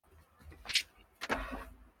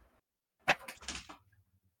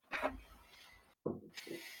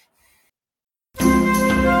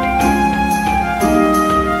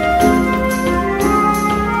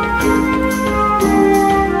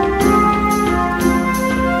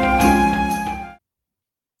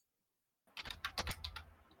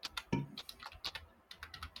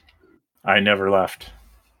 I never left.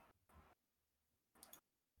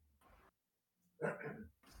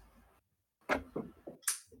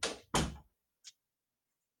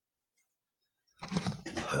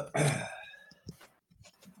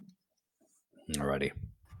 Alrighty.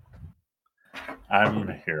 I'm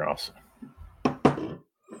here also. How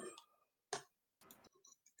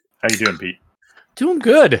you doing, Pete? Doing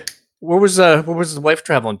good. Where was the wife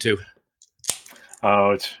traveling to?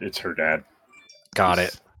 Oh, it's her dad. Got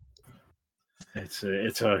it. It's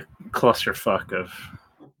a clusterfuck of.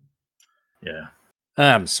 Yeah.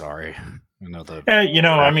 I'm sorry. I know the.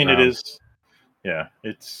 It is. Yeah,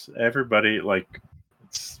 it's everybody. Like,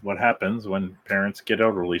 it's what happens when parents get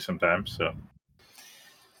elderly sometimes. So.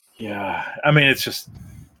 Yeah, it's just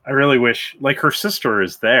I really wish, like, her sister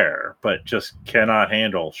is there, but just cannot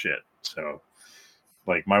handle shit. So,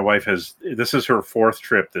 like, my wife this is her 4th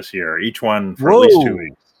trip this year, each one for at least 2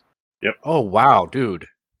 weeks. Yep. Oh, wow, dude.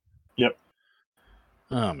 Yep.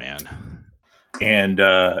 Oh, man. And,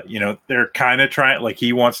 they're kind of trying, like,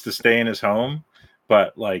 he wants to stay in his home,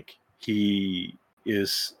 but, like, he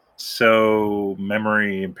is so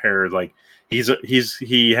memory impaired. Like,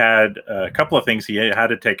 he had a couple of things he had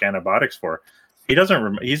to take antibiotics for. He doesn't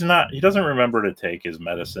remember to take his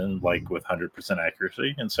medicine, like, with 100%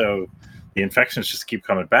 accuracy. And so the infections just keep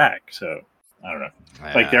coming back. So I don't know.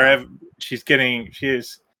 Like, she has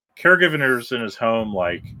caregivers in his home,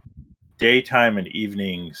 like, daytime and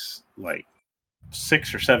evenings, like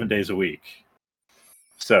 6 or 7 days a week.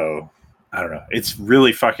 So I don't know. It's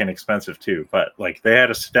really fucking expensive too. But, like, they had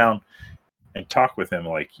to sit down and talk with him,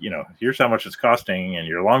 like, here's how much it's costing, and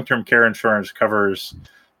your long-term care insurance covers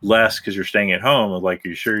less because you're staying at home. Like, are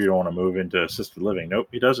you sure you don't want to move into assisted living? Nope,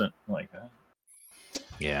 he doesn't. I'm like that.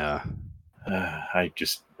 Yeah. I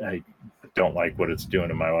don't like what it's doing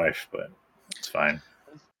to my wife, but it's fine.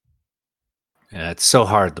 Yeah, it's so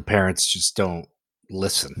hard. The parents just don't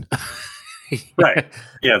listen. Right.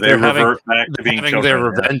 Yeah, they revert back to being children. Their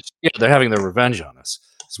revenge. Yeah, they're having their revenge on us.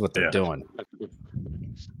 That's what they're doing.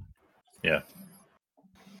 Yeah.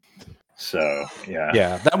 So, yeah.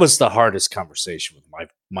 Yeah, that was the hardest conversation with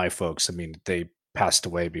my folks. I mean, they passed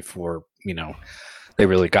away before, they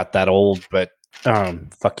really got that old, but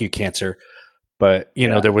fuck you, cancer. But,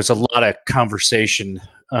 there was a lot of conversation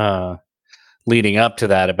leading up to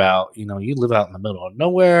that about, you live out in the middle of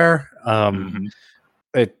nowhere.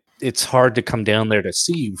 It's hard to come down there to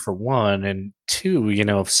see you, for one. And two,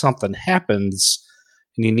 if something happens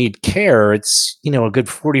and you need care, it's, a good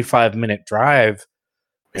 45-minute drive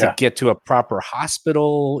to get to a proper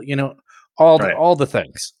hospital, all the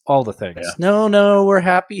things. Yeah. No, we're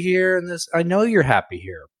happy here. And this, I know you're happy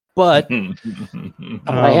here, but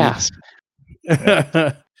I asked.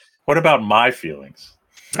 What about my feelings?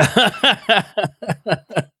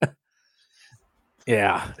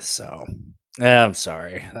 Yeah. So I'm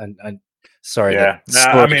sorry. I'm sorry. Yeah.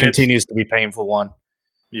 That continues to be a painful one.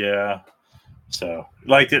 Yeah. So,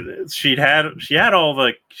 like, she had a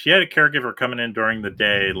caregiver coming in during the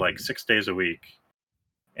day, like 6 days a week,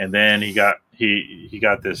 and then he got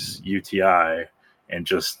this UTI and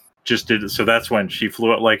just did it. So that's when she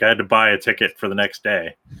flew out. Like, I had to buy a ticket for the next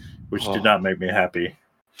day, which did not make me happy.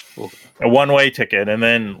 A one-way ticket, and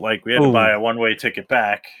then, like, we had to buy a one-way ticket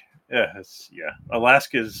back. Yeah,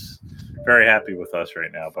 Alaska's very happy with us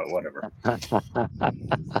right now, but whatever.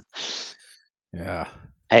 Yeah.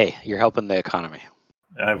 Hey, you're helping the economy.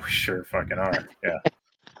 We sure fucking are. Yeah.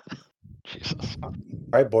 Jesus. All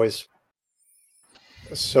right, boys.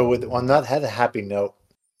 So on that had a happy note.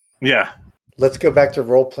 Yeah. Let's go back to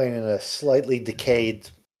role playing in a slightly decayed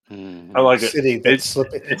I like city it. that's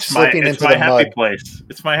slipping into the happy mud. Place.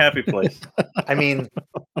 It's my happy place. I mean,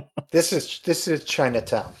 this is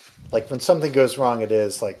Chinatown. Like, when something goes wrong, it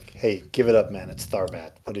is like, hey, give it up, man. It's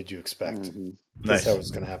Tharbad. What did you expect? Mm-hmm. That's how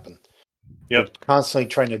it's going to happen. Yep. We're constantly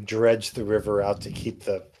trying to dredge the river out to keep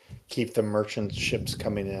the merchant ships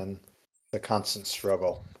coming in. The constant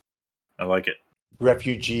struggle. I like it.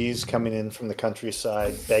 Refugees coming in from the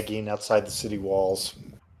countryside, begging outside the city walls.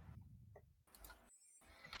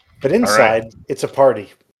 But inside, It's a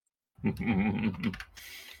party.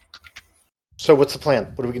 So what's the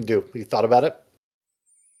plan? What are we going to do? You thought about it?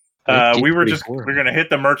 We're going to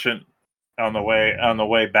hit the merchant on the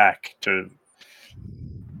way back to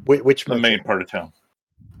which the main part of town.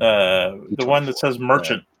 The one that says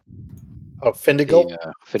merchant. Oh, Findigo?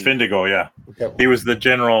 Findigo, yeah. Okay. He was the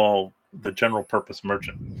general purpose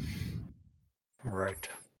merchant. Right.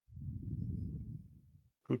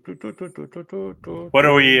 What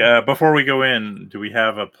do we before we go in, do we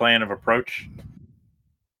have a plan of approach?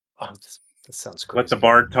 Oh, that sounds great. Let the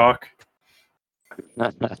bard talk.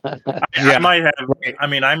 I might have. I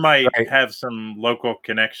mean, I might have some local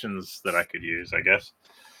connections that I could use, I guess.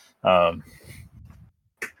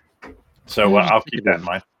 So I'll keep that in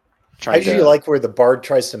mind. I usually like where the bard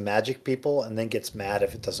tries to magic people and then gets mad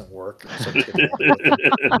if it doesn't work. It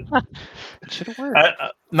should work.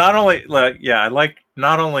 Not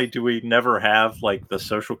only do we never have, like, the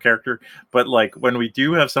social character, but, like, when we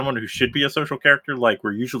do have someone who should be a social character, like,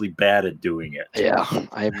 we're usually bad at doing it. Yeah,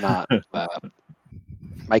 I'm not.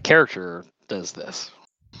 My character does this.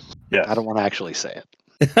 Yeah, I don't want to actually say it.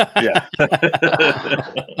 Yeah.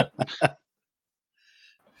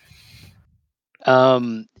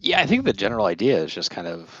 Yeah, I think the general idea is just kind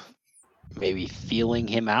of maybe feeling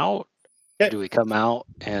him out. Okay. Do we come out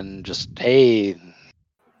and just, hey,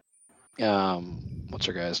 what's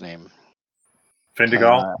her guy's name?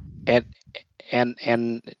 Findegal? And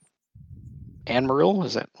Anne Murrell?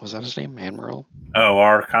 Was that his name? Anne Murrell? Oh,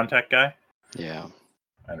 our contact guy? Yeah.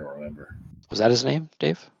 I don't remember. Was that his name,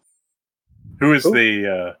 Dave? Who is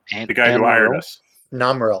the guy Anne who hired Murrell? us?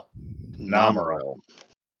 Namrel. Namrel.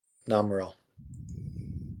 Namrel.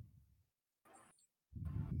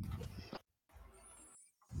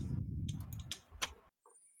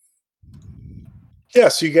 Yeah,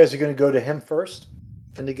 so you guys are going to go to him first,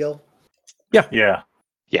 Findegal? Yeah. Yeah.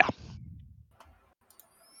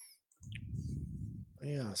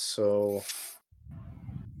 Yeah, so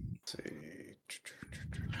let's see.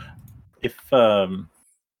 If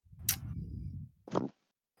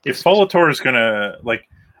Volator is gonna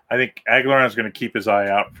I think Aglaron is gonna keep his eye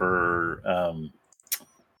out for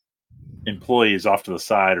employees off to the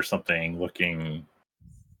side or something looking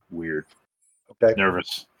weird. Okay.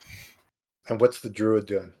 Nervous. And what's the druid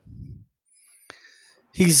doing?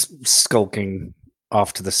 He's skulking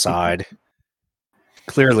off to the side,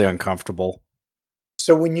 clearly uncomfortable.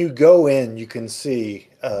 So when you go in, you can see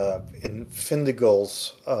in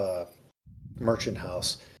Findegal's merchant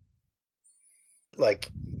house,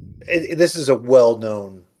 this is a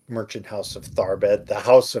well-known merchant house of Tharbad, the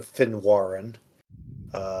House of Finwarren,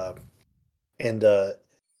 and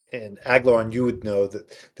Aglaron, you would know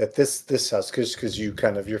that this house, because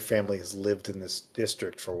your family has lived in this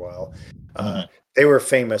district for a while. They were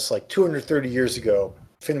famous 230 years ago.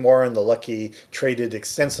 Finwarren the Lucky traded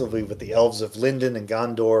extensively with the elves of Lindon and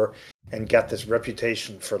Gondor and got this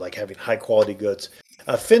reputation for having high quality goods.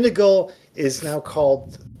 Findegal is now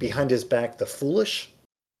called behind his back the Foolish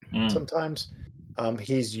sometimes.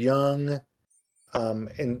 He's young,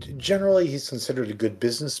 and generally he's considered a good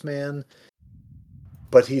businessman,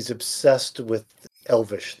 but he's obsessed with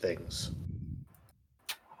elvish things.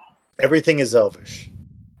 Everything is elvish.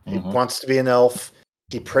 He wants to be an elf.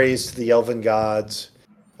 He prays to the elven gods.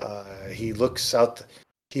 He looks out.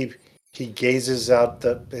 He gazes out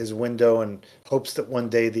his window and hopes that one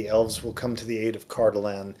day the elves will come to the aid of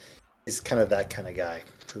Cardalan. He's kind of that kind of guy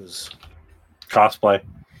who's cosplay.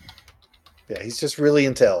 Yeah, he's just really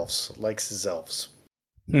into elves. Likes his elves.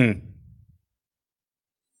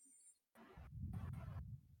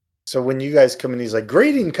 So when you guys come in, he's like,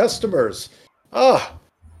 "Greeting customers.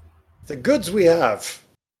 The goods we have.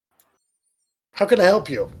 How can I help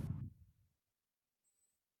you?"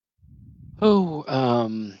 Oh,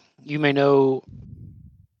 you may know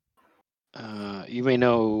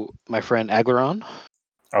my friend Aglaron.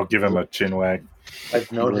 I'll give him a chin wag.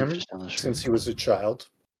 I've known him since he was a child.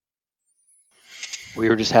 We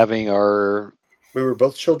were just having our... We were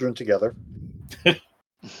both children together.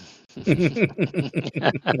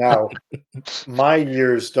 Now, my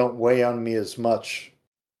years don't weigh on me as much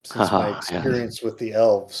since my experience with the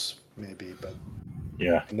elves, maybe, but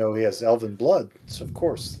yeah, I know he has elven blood, so of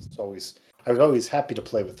course, I was always happy to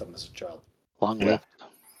play with him as a child. Long lived.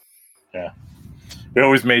 Yeah. We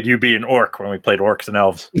always made you be an orc when we played orcs and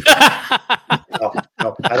elves.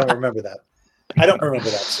 No, I don't remember that.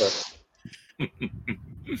 Sir.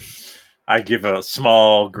 I give a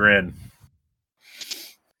small grin.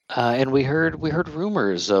 And we heard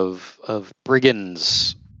rumors of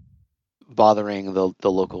brigands bothering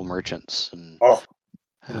the local merchants. And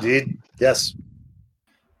indeed, yes.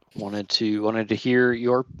 Wanted to hear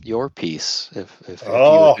your piece if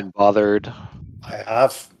you've been bothered. I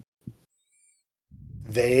have.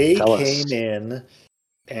 They Tell came us. in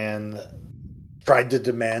and tried to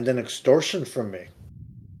demand an extortion from me.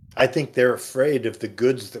 I think they're afraid of the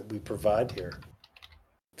goods that we provide here.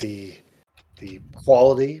 The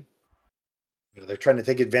quality. They're trying to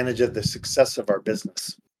take advantage of the success of our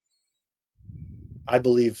business. I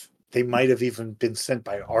believe they might have even been sent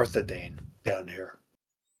by Arthedain down here.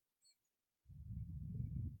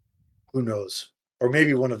 Who knows? Or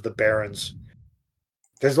maybe one of the barons.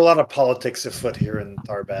 There's a lot of politics afoot here in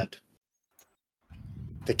Tharbad.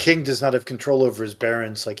 The king does not have control over his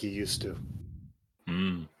barons like he used to.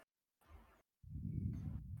 They're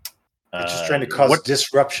just trying to cause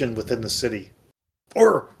disruption within the city.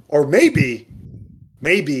 Or maybe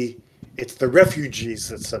it's the refugees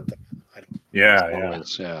that sent them.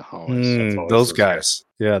 Always. Those guys.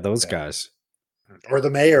 Yeah, those guys. Or the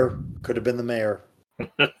mayor. Could have been the mayor.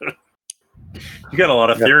 You got a lot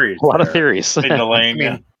of theories. A lot of theories.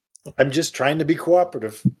 I'm just trying to be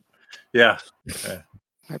cooperative. Yeah.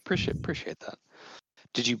 I appreciate that.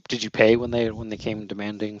 Did you pay when they came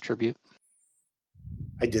demanding tribute?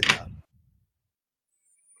 I did not.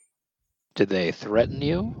 Did they threaten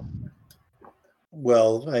you?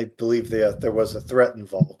 Well, I believe there was a threat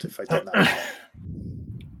involved. If I did not.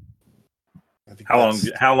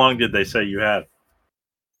 How long did they say you had?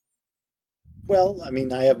 Well, I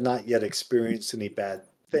mean, I have not yet experienced any bad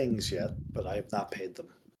things yet, but I have not paid them.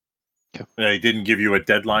 They didn't give you a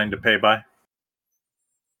deadline to pay by? I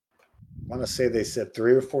want to say they said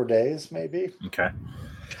 3 or 4 days, maybe. Okay.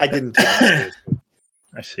 I didn't take it seriously.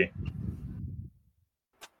 I see.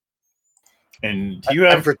 And do you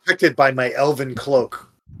I'm have... protected by my elven cloak.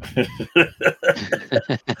 It's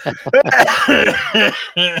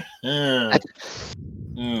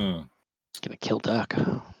gonna kill Duck.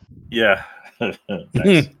 Yeah.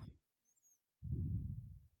 Nice.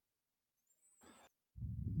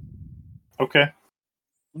 Okay.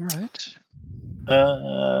 All right.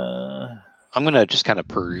 Uh, I'm gonna just kind of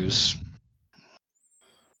peruse.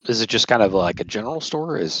 Is it just kind of like a general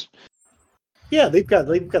store? Yeah, they've got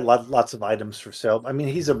lots of items for sale. I mean,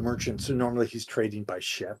 he's a merchant, so normally he's trading by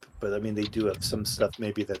ship. But I mean, they do have some stuff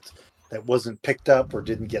maybe that wasn't picked up or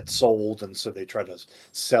didn't get sold, and so they try to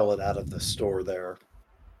sell it out of the store there.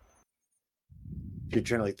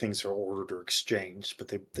 Generally, things are ordered or exchanged, but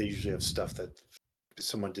they usually have stuff that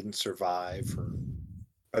someone didn't survive, or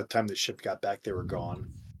by the time the ship got back, they were gone.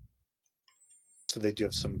 So they do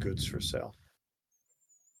have some goods for sale.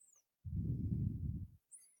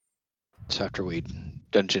 So after we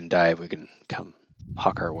dungeon dive, we can come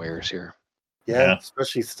hawk our wares here. Yeah,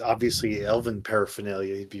 especially obviously elven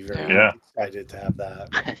paraphernalia. You'd be very excited to have that.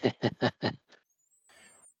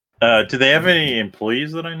 Do they have any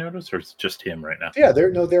employees that I noticed, or it's just him right now? Yeah,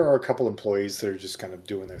 there are a couple employees that are just kind of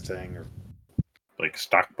doing their thing, or like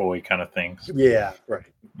stock boy kind of things. Yeah, right.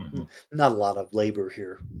 Mm-hmm. Not a lot of labor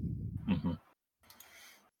here. Mm-hmm.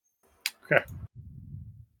 Okay.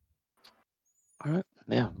 All right.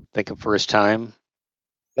 Yeah. Thank him for his time.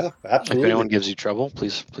 Yeah, absolutely. If anyone gives you trouble,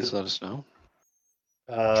 please let us know.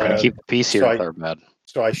 Try to keep the peace here, Tharbad.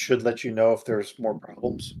 So I should let you know if there's more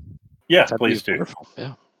problems. Yeah, please do. Wonderful.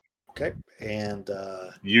 Yeah. Okay. And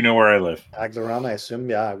you know where I live. Aglaron, I assume.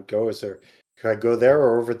 Yeah, I would go. Could I go there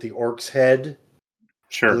or over at the Orc's Head?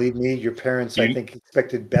 Sure. Believe me, your parents, I think,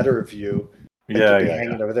 expected better of you.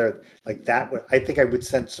 Hanging over there like that. I think I would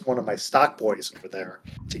send one of my stock boys over there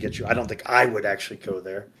to get you. I don't think I would actually go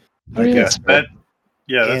there. That's fine.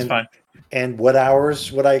 And what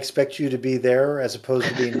hours would I expect you to be there as opposed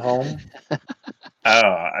to being home?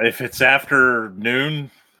 If it's after noon,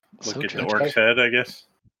 look at the Orc's Head, I guess.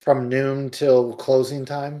 From noon till closing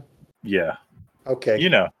time? Yeah. Okay. You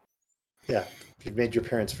know. Yeah. You've made your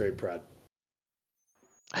parents very proud.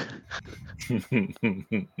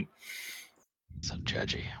 So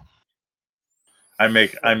judgy. I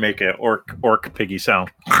make a orc piggy sound.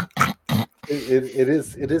 It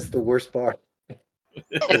is the worst part.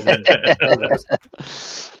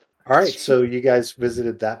 All right, so you guys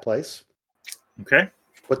visited that place. Okay.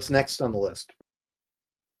 What's next on the list?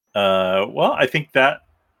 Well, I think that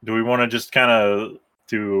do we want to just kind of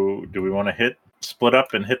do we want to split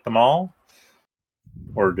up and hit them all,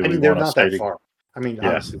 or do we want to stay? They're not that far. I mean,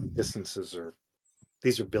 honestly, the distances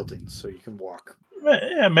these are buildings, so you can walk.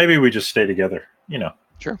 Yeah, maybe we just stay together.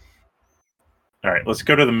 Sure. All right, let's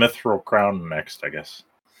go to the Mithril Crown next, I guess.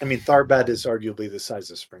 I mean, Tharbad is arguably the size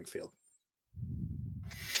of Springfield.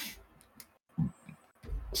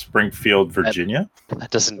 Springfield, Virginia. That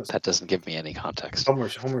doesn't give me any context.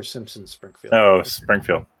 Homer Simpson, Springfield. Oh,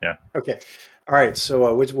 Springfield. Yeah. Okay. All right.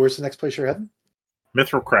 So, where's the next place you're heading?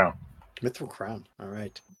 Mithril Crown. Mithril Crown. All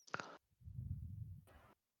right.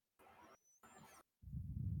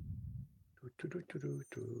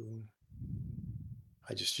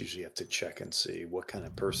 I just usually have to check and see what kind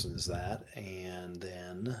of person is that, and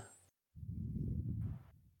then.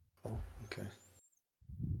 Oh, okay.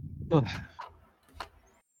 All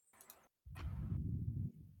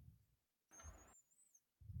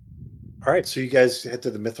right, so you guys head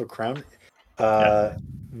to the Mithril Crown.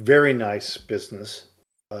 Very nice business,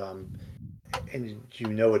 and you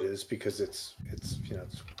know it is because it's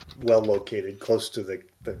well located, close to the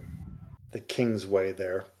King's Way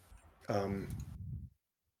there.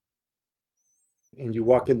 And you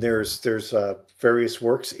walk in, there's various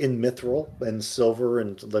works in mithril and silver,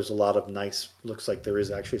 and there's a lot of nice. Looks like there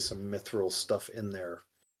is actually some mithril stuff in there.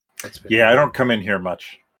 I don't come in here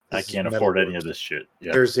much. I can't afford any of this shit.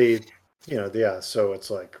 Yeah. There's so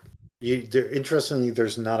it's like, interestingly,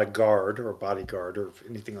 there's not a guard or a bodyguard or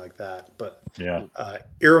anything like that. But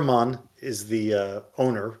Iramon is the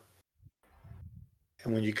owner,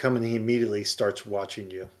 and when you come in, he immediately starts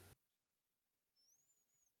watching you.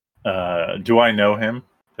 Do I know him?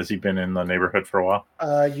 Has he been in the neighborhood for a while?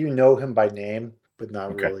 You know him by name, but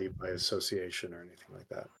not really by association or anything like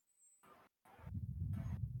that.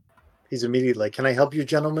 He's immediately like, "Can I help you,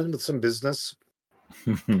 gentlemen, with some business?"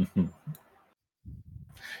 Do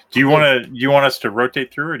Do you want us to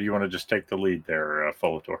rotate through, or do you want to just take the lead there,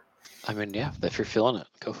 Folator? I mean, yeah, if you're feeling it,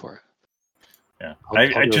 go for it. Yeah, I'll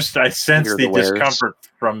I sense the wares. discomfort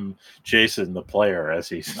from Jason, the player, as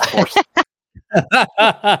he's forced.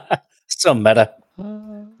 So meta.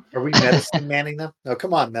 Are we medicine manning them? No,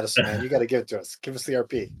 come on, medicine man. You got to give it to us. Give us the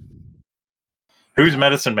RP. Who's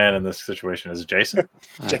medicine man in this situation? Is it Jason?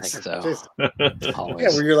 I think so. Jason. Always. Yeah,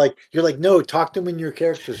 where you're like, no, talk to him in your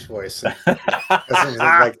character's voice. And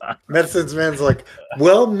like medicine's man's like,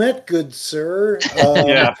 well met, good sir.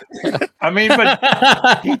 Yeah, I mean,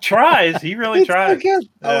 but he tries. He really tries. So good.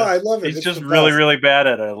 Oh, Yeah. I love it. He's It's just the really, best. really bad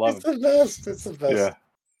at it. I love It's it. the best. It's the best. Yeah.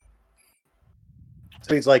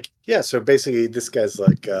 So he's like, yeah. So basically, this guy's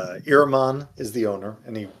like, Iraman is the owner,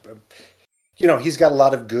 and he, he's got a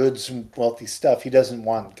lot of goods and wealthy stuff. He doesn't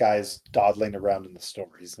want guys dawdling around in the store.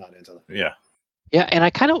 He's not into them. Yeah. Yeah, and I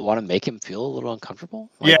kind of want to make him feel a little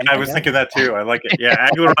uncomfortable. Yeah, I was thinking that too. I like it. Yeah,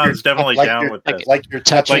 Aglaron's definitely down with this. Like you're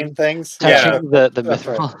touching things, touching the That's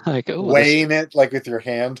mithril, right. like weighing it like with your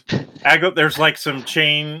hand. There's like some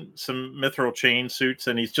mithril chain suits,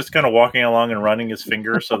 and he's just kind of walking along and running his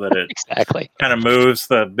finger so that it exactly kind of moves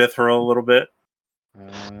the mithril a little bit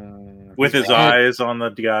with his eyes on the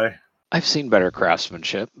guy. I've seen better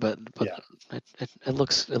craftsmanship, but Yeah. it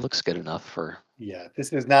looks good enough for. Yeah,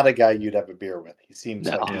 this is not a guy you'd have a beer with. He seems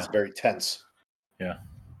like he's very tense. Yeah.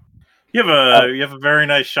 You have a very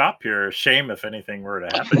nice shop here. Shame if anything were to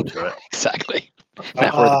happen to it. Exactly.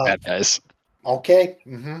 Now we're the bad guys. Okay.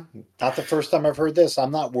 Not the first time I've heard this. I'm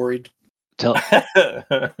not worried.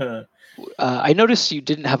 I noticed you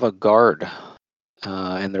didn't have a guard,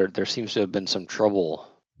 and there seems to have been some trouble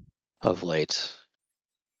of late.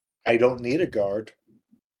 I don't need a guard.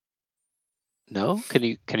 No? Can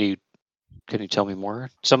you tell me more?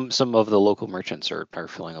 Some of the local merchants are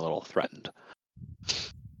feeling a little threatened.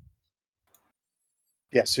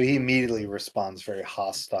 Yeah, so he immediately responds very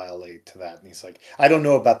hostilely to that. And he's like, I don't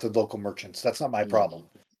know about the local merchants. That's not my problem.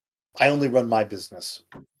 I only run my business.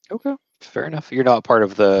 Okay, fair enough. You're not part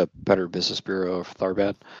of the Better Business Bureau of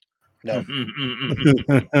Tharbad? No.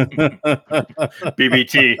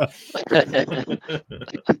 BBT.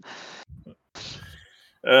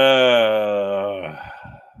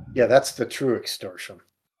 Yeah, that's the true extortion.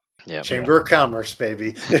 Yeah. Chamber of Commerce,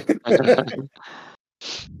 baby.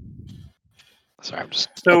 Sorry, I'm just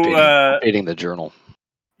updating the journal.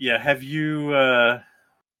 Yeah, have you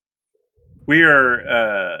we are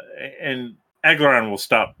and Aglaron will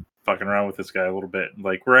stop fucking around with this guy a little bit.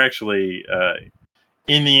 Like, we're actually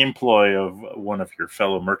in the employ of one of your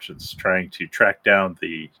fellow merchants, trying to track down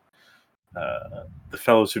the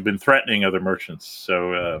fellows who've been threatening other merchants.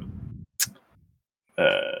 So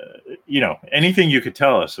anything you could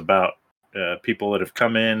tell us about people that have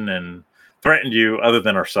come in and threatened you, other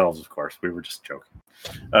than ourselves, of course. We were just joking.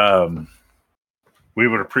 We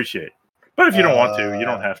would appreciate it. But if you don't want to, you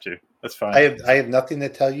don't have to. That's fine. I have nothing to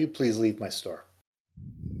tell you. Please leave my store.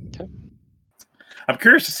 Okay. I'm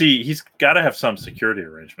curious to see. He's got to have some security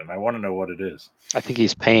arrangement. I want to know what it is. I think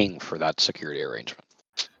he's paying for that security arrangement.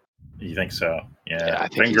 You think so? Yeah. I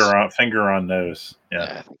think finger on nose.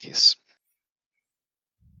 Yeah. I think he's.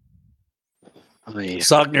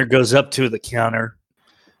 Sogner goes up to the counter,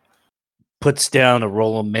 puts down a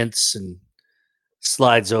roll of mints, and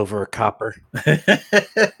slides over a copper.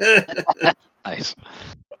 Nice.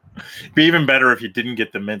 Be even better if you didn't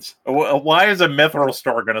get the mints. Why is a mithril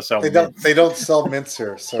store going to sell mints? They don't sell mints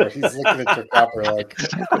here, so he's looking at your copper like...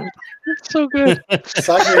 It's so good.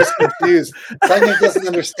 Sogner is confused. Sogner doesn't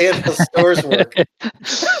understand how stores work.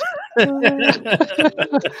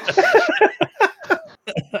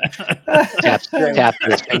 Tap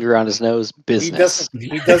his finger on his nose. Business.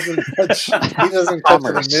 He doesn't touch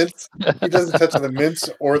the mints. He doesn't touch the mints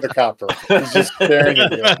or the copper. He's just staring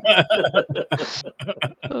at you.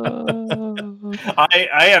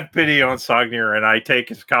 I have pity on Sogner, and I take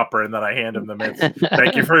his copper and then I hand him the mints.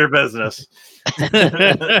 Thank you for your business.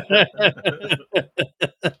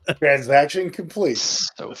 Transaction complete.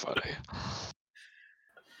 So funny.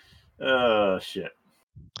 Oh shit.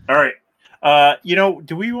 All right.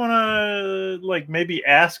 Do we want to maybe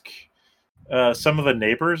ask some of the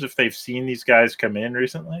neighbors if they've seen these guys come in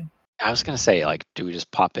recently? I was gonna say, do we just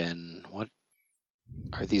pop in? What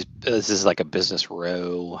are these? This is like a business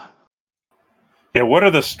row. Yeah. What are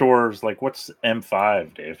the stores like? What's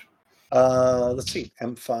M5, Dave? Let's see.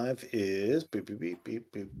 M5 is beep beep beep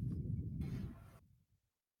beep beep.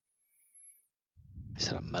 Is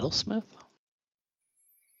it a metalsmith?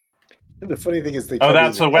 The funny thing is they. Oh,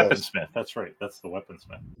 that's a weaponsmith. That's right. That's the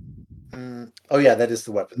weaponsmith. Oh yeah, that is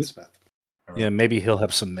the weaponsmith. Yeah, maybe he'll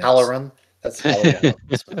have some mints. Halloran. That's Halloran.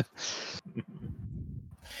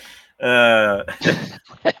 Oh,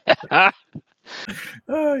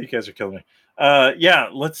 you guys are killing me. Yeah,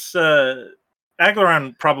 let's.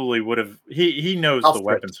 Aglaron probably would have. He knows the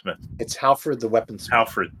Halfred. weaponsmith. It's Halfred the weaponsmith.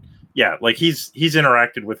 Alfred. Yeah, like he's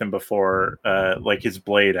interacted with him before. Like his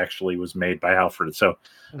blade actually was made by Alfred. So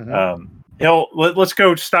let's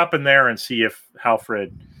go stop in there and see if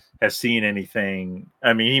Halfred has seen anything.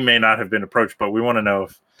 I mean, he may not have been approached, but we want to know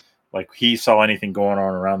if like he saw anything going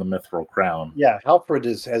on around the Mithril Crown. Yeah, Halfred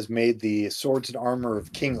has made the swords and armor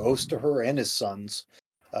of King Osterher and his sons,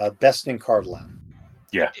 best in Cardolan.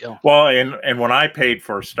 Yeah. Well, and when I paid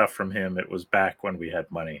for stuff from him, it was back when we had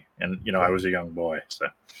money, and I was a young boy, so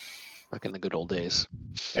back in the good old days.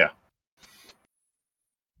 Yeah.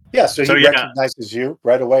 Yeah, so he recognizes you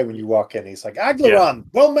right away when you walk in. He's like, Aglaron,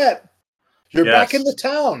 well met. You're back in the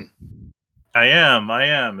town. I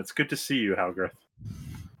am. It's good to see you, Halgrith.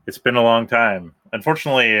 It's been a long time.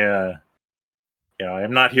 Unfortunately,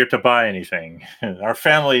 I'm not here to buy anything. Our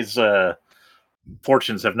family's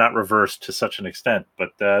fortunes have not reversed to such an extent.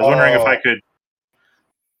 But I was wondering if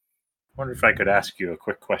I could ask you a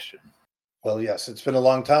quick question. Well, yes, it's been a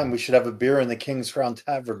long time. We should have a beer in the King's Crown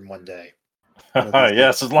Tavern one day.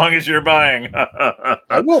 Yes, as long as you're buying.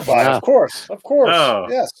 I will buy, of course. Oh,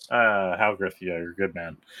 yes. Halgrith, yeah, you're a good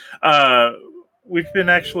man. We've been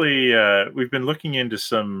looking into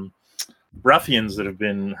some ruffians that have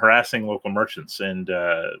been harassing local merchants, and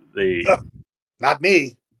they not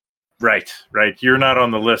me. Right. You're not on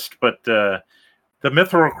the list, but the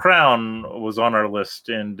Mithril Crown was on our list,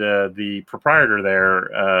 and the proprietor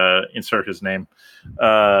there, insert his name,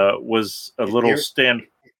 was a little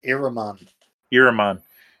Iraman.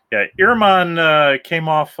 Yeah, Iraman came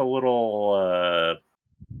off a little.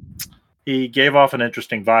 He gave off an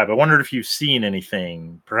interesting vibe. I wondered if you've seen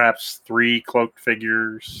anything. Perhaps 3 cloaked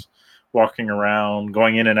figures walking around,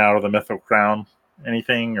 going in and out of the Mithril Crown.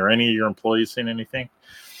 Anything, or any of your employees seen anything?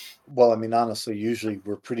 Well, I mean, honestly, usually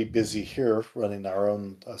we're pretty busy here running our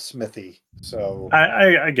own smithy. So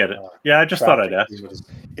I get it. I just thought I'd ask.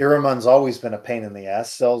 Iraman's always been a pain in the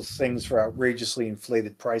ass. Sells things for outrageously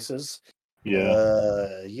inflated prices.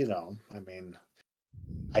 Yeah. I mean,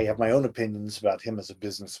 I have my own opinions about him as a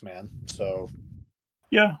businessman. So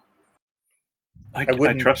yeah, I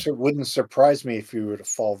wouldn't. It wouldn't surprise me if you were to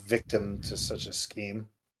fall victim to such a scheme.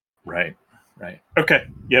 Right. Okay.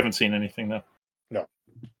 You haven't seen anything though? No.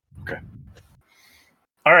 Okay.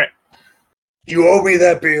 All right. You owe me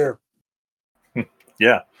that beer.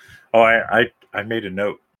 Yeah. Oh, I made a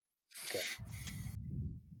note. Okay.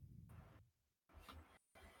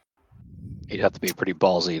 You'd have to be pretty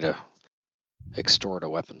ballsy to extort a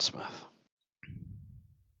weaponsmith.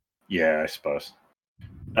 Yeah, I suppose.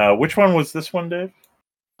 Which one was this one, Dave?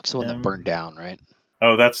 It's the one that burned down, right?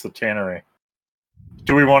 Oh, that's the tannery.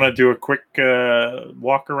 Do we want to do a quick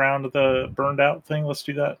walk around the burned out thing? Let's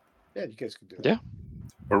do that. Yeah, you guys can do that. Yeah.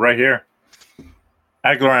 We're right here.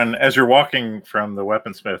 Aglaron, as you're walking from the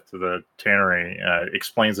weaponsmith to the tannery,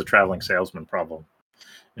 explains the traveling salesman problem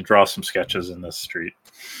and draws some sketches in this street.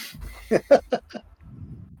 So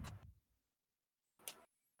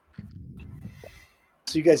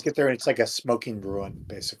you guys get there, and it's like a smoking ruin,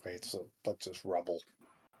 basically. It's a bunch of rubble.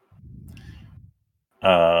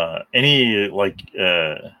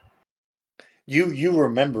 You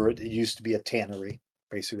remember it? It used to be a tannery,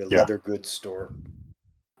 basically a leather goods store.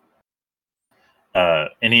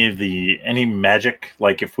 Any magic?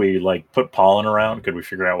 Like if we put pollen around, could we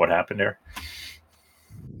figure out what happened there?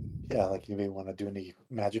 Yeah, like you may want to do any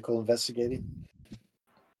magical investigating.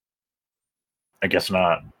 I guess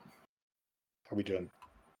not. How are we doing?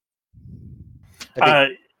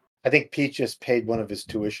 I think Pete just paid one of his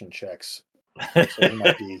tuition checks, so he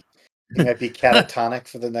might be catatonic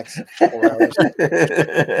for the next 4 hours.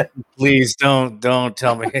 Please don't talk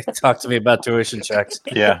to me about tuition checks.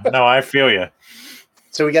 Yeah, no, I feel you.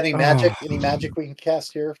 So we got any magic? Any magic we can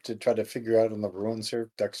cast here to try to figure out on the ruins here?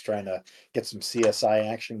 Duck's trying to get some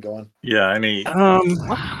CSI action going. Yeah, I mean,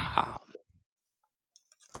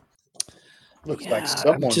 looks like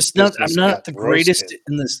someone's I'm not the greatest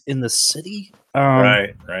in the city.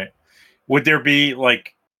 Right. Would there be would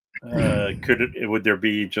there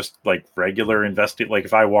be just regular like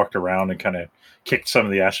if I walked around and kind of kicked some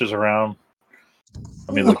of the ashes around?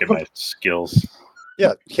 Let me look at my skills.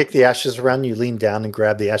 Yeah, kick the ashes around. You lean down and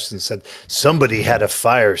grab the ashes and said, "Somebody had a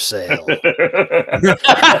fire sale."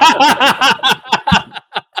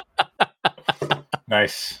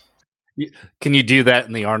 Nice. Can you do that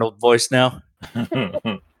in the Arnold voice now?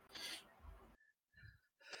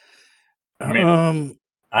 I mean,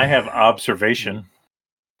 I have observation.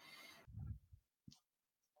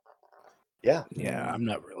 Yeah, I'm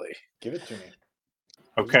not really. Give it to me.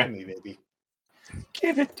 Okay. Give it to me, baby.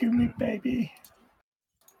 Give it to me, baby.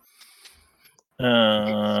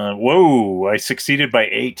 Whoa! I succeeded by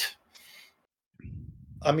 8.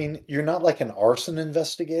 I mean, you're not like an arson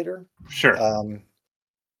investigator. Sure.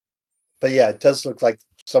 But yeah, it does look like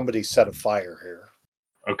somebody set a fire here.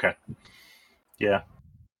 Okay. Yeah.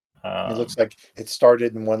 It looks like it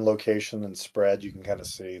started in one location and spread. You can kind of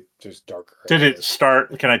see there's darker. Did areas. it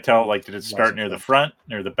start? Can I tell? Like, did it start Wasn't near the close. front,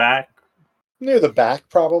 near the back? Near the back,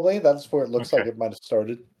 probably. That's where it looks like Okay. it might have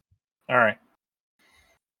started. All right.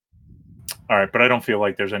 All right, but I don't feel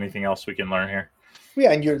like there's anything else we can learn here.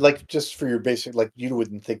 Yeah, and you're like, just for your basic, like, you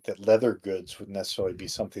wouldn't think that leather goods would necessarily be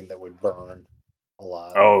something that would burn a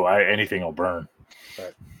lot. Oh, anything will burn.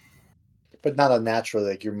 Right. But not unnaturally,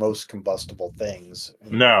 like your most combustible things.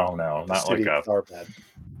 No, The not like city a of Tharbad.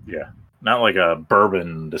 yeah, not like a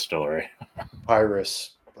bourbon distillery.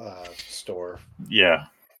 Pyrus store. Yeah.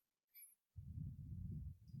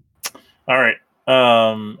 All right.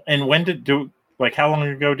 And when how long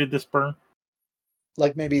ago did this burn?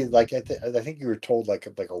 Like maybe like I think you were told like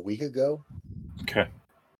a week ago. Okay.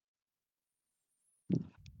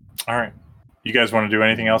 All right. You guys want to do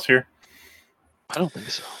anything else here? I don't think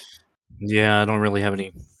so. Yeah, I don't really have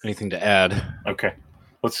anything to add. Okay.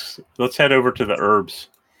 Let's head over to the herbs.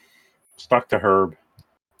 Let's talk to Herb.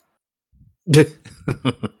 Right.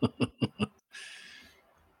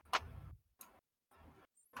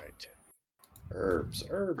 Herbs.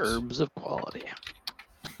 Herbs of quality.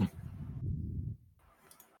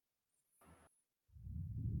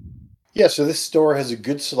 Yeah, so this store has a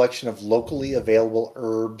good selection of locally available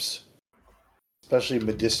herbs, especially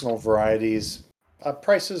medicinal varieties.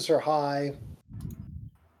 Prices are high.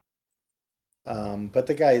 But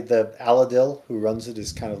the guy, the Aladil who runs it,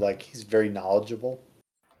 is kind of like, he's very knowledgeable.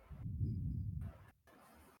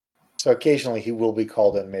 So occasionally he will be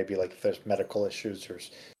called in, maybe like if there's medical issues or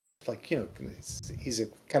like, he's a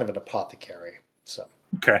kind of an apothecary. So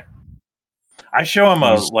Okay. I show him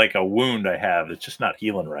a wound I have. It's just not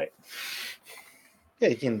healing right. yeah,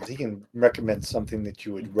 he can recommend something that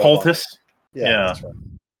you would rub Poultice? on. Yeah, that's right.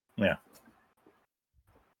 Yeah.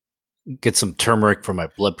 Get some turmeric for my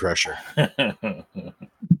blood pressure.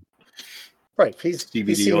 Right. He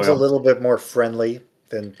CBD seems oil. a little bit more friendly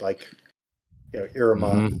than like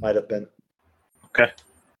Irma might have been. Okay.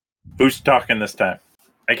 Who's talking this time?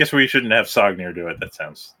 I guess we shouldn't have Sognir do it. That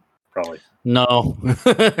sounds probably. No,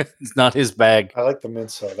 it's not his bag. I like the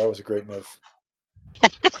Minso. That was a great move.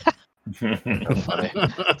 So funny.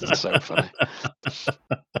 So funny.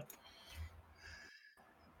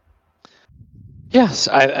 Yes,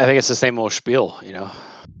 I think it's the same old spiel.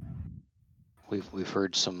 We've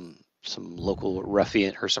heard some local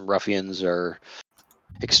ruffian or some ruffians are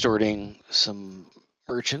extorting some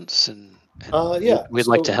merchants, and yeah, we'd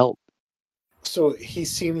like to help. So he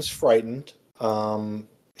seems frightened.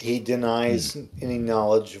 He denies any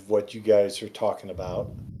knowledge of what you guys are talking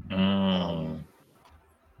about.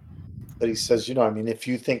 But he says, if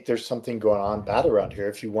you think there's something going on bad around here,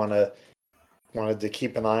 if you wanted to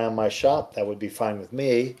keep an eye on my shop, that would be fine with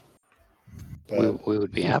me. But we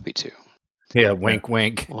would be happy to. Yeah, wink,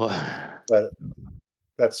 wink. But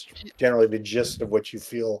that's generally the gist of what you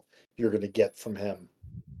feel you're going to get from him.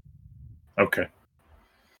 Okay.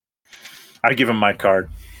 I give him my card.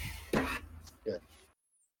 Good.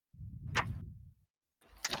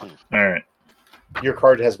 All right. Your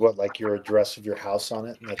card has what, like your address of your house on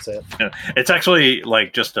it, and that's it? Yeah. It's actually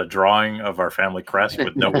like just a drawing of our family crest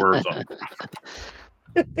with no words on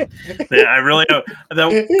it. Yeah, I really know.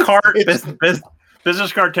 The card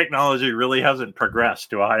business card technology really hasn't progressed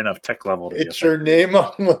to a high enough tech level. It's your name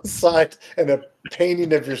on one side and a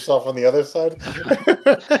painting of yourself on the other side.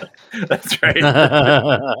 That's right.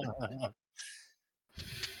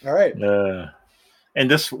 All right. And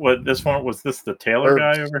this one was this the tailor Herbs.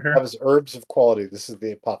 guy over here? That was herbs of quality. This is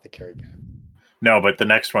the apothecary guy. No, but the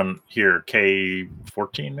next one here,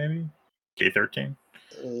 K14 maybe? K13?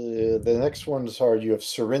 The next ones are, you have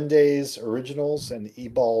Serinde's originals and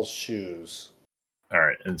Ebal's shoes. All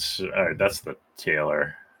right, all right. That's the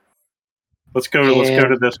tailor. Let's go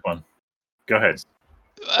to this one. Go ahead.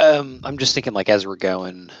 I'm just thinking, like, as we're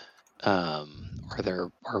going, are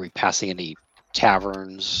we passing any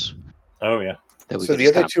taverns? Oh yeah. So the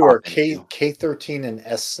other two are K13 and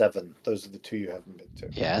S7. Those are the two you haven't been to.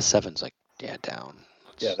 Yeah, S7's like down.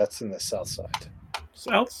 Yeah, that's in the south side.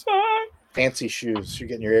 South side. Fancy shoes. You're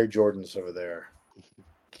getting your Air Jordans over there.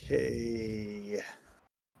 Okay.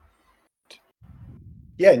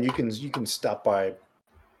 Yeah, and you can stop by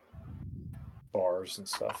bars and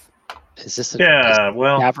stuff. Is this a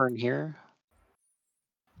tavern here?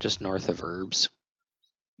 Just north of Herbs.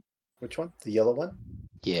 Which one? The yellow one?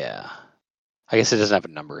 Yeah. I guess it doesn't have a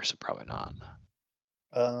number, so probably not.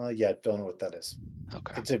 Yeah, don't know what that is.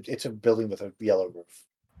 Okay. It's a building with a yellow roof.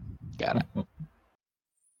 Got it.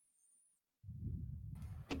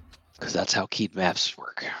 Because that's how keyed maps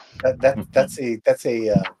work. That's a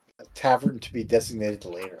tavern to be designated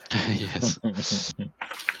later. Yes.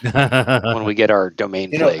 When we get our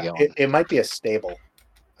domain play going. It might be a stable.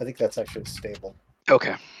 I think that's actually a stable.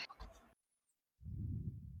 Okay.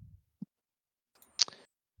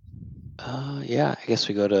 Yeah, I guess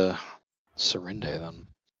we go to Serende then.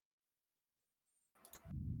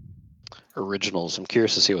 Originals. I'm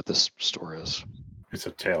curious to see what this store is. It's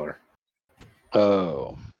a tailor.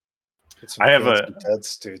 Oh. I have a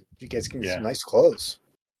duds, dude. You guys can get some Yeah. nice clothes.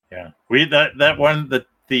 Yeah. That one that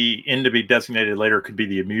the inn to be designated later could be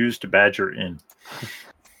the Amused Badger Inn.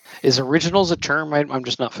 Is originals a term I'm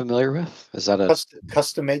just not familiar with? Is that a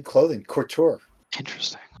Custom made clothing, couture?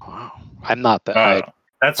 interesting? Wow. I'm not that.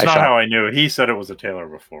 That's I not shop- how I knew it. He said it was a tailor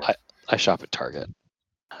before. I shop at Target.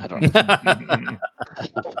 I don't know.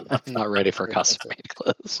 I'm not ready for custom made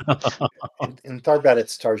clothes. In Tharbad,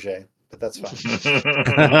 it's Target, but that's fine.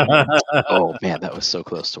 Oh man, that was so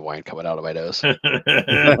close to wine coming out of my nose.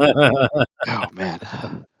 Oh man.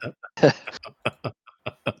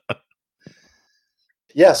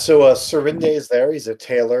 Yeah, so Serinde is there. He's a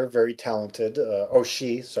tailor, very talented.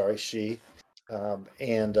 She.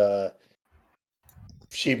 And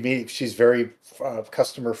she's very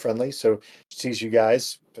customer friendly. So sees you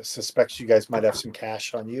guys, suspects you guys might have some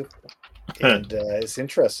cash on you, and is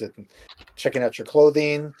interested in checking out your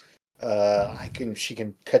clothing. She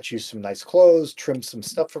can cut you some nice clothes, trim some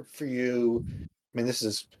stuff up for you. I mean, this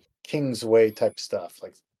is King's Way type stuff.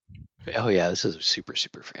 Like, Oh yeah, this is super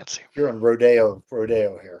super fancy. you're on rodeo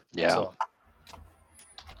here. Yeah.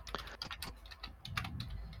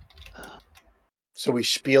 So we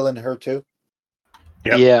spiel in her too.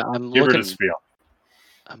 Yep. Yeah, I'm Give her looking. the spiel.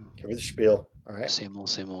 Give her the spiel. All right. Same old,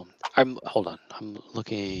 same old. Hold on. I'm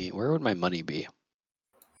looking. Where would my money be?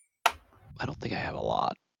 I don't think I have a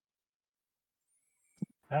lot.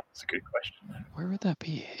 That's a good question. Where would that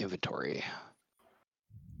be? Inventory.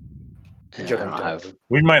 We Yeah, I don't have.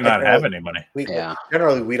 We might not have any money.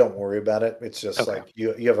 Generally, we don't worry about it. It's just Okay. like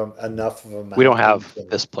you have enough of a amount. We don't have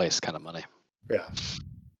this place kind of money. Yeah.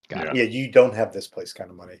 Got it. Yeah, you don't have this place kind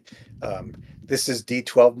of money. This is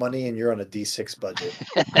D12 money, and you're on a D6 budget.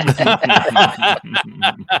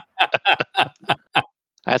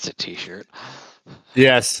 That's a T-shirt.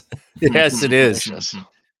 Yes, yes, it is. Delicious.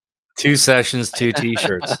 2 sessions, 2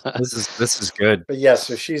 T-shirts. This is good. But yeah,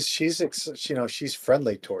 so she's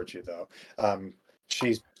friendly towards you though.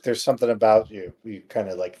 There's something about you. You kind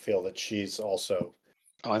of like feel that she's also.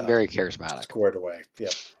 Oh, I'm very charismatic. Squared away.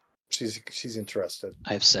 Yep. She's interested.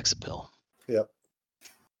 I have sex appeal. Yep.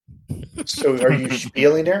 So are you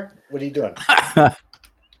spieling her? What are you doing? Are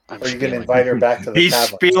you going to invite her back to the He's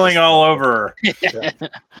tavern? spieling all over. Yeah.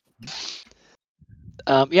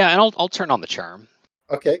 Yeah, and I'll turn on the charm.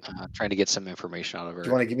 Okay. Trying to get some information out of her. Do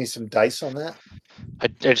you want to give me some dice on that? I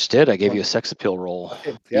just did. I gave you a sex appeal roll.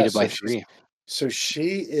 Okay. Yeah, Needed by 3. So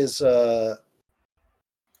she is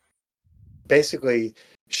basically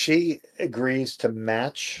she agrees to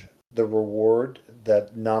match the reward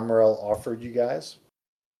that Namrel offered you guys.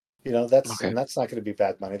 You know, that's Okay. and that's not going to be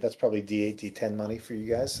bad money. That's probably D8, D10 money for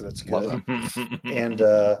you guys, so that's good. Love And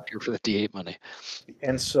here for the D8 money.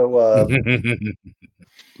 and so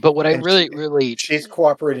But what I and really she's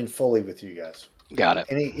cooperating fully with you guys. got it.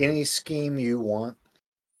 Any scheme you want.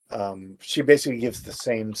 She basically gives the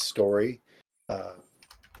same story.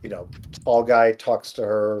 Tall guy talks to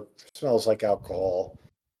her, smells like alcohol.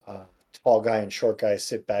 Tall guy and short guy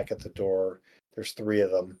sit back at the door. There's 3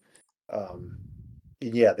 of them.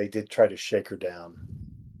 Yeah, they did try to shake her down.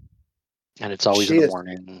 And it's always in the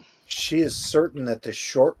morning. She is certain that the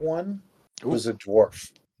short one was a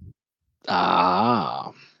dwarf.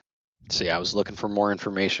 Ah. See, I was looking for more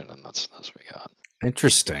information, and that's what we got.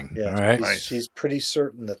 Interesting. Yeah, All right. she's pretty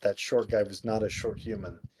certain that short guy was not a short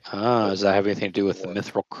human. Does that have anything to do with the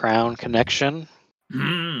Mithril Crown connection?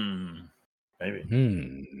 Maybe.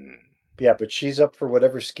 Yeah, but she's up for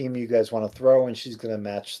whatever scheme you guys want to throw, and she's going to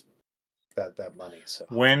match that money. So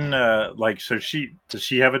when does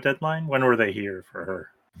she have a deadline? When were they here for her?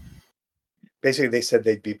 Basically, they said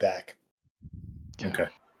they'd be back. Okay.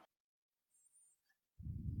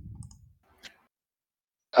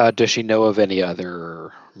 Does she know of any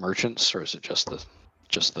other merchants, or is it just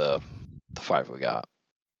the 5 we got?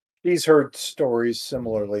 She's heard stories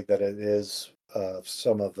similarly that it is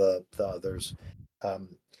some of the others.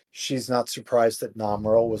 She's not surprised that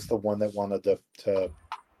Namrel was the one that wanted to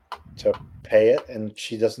pay it, and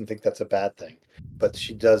she doesn't think that's a bad thing. but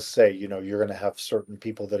she does say, you're going to have certain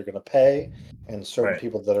people that are going to pay, and certain Right.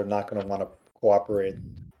 people that are not going to want to cooperate.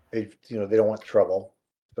 They don't want trouble.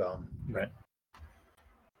 So, Right.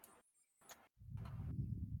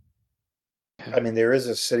 I mean, there is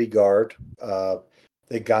a city guard. The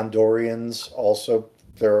Gondorians also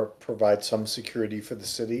provide some security for the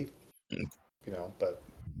city. But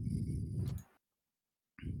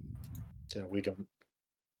we don't.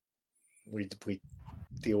 We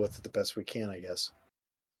deal with it the best we can, I guess.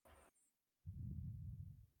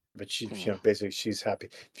 But basically, she's happy.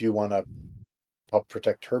 If you want to help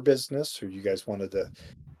protect her business, or you guys wanted to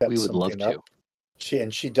set We would love something to. up,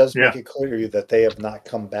 she does make Yeah. it clear to you that they have not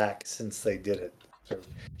come back since they did it. So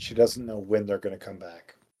she doesn't know when they're going to come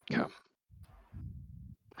back. Yeah.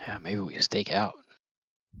 Yeah, maybe we stake out.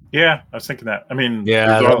 Yeah, I was thinking that. I mean,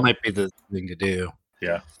 Yeah, that might be the thing to do.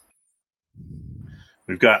 Yeah.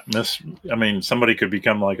 We've got somebody could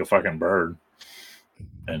become like a fucking bird.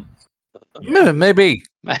 And maybe.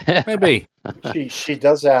 She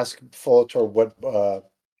does ask Fullator what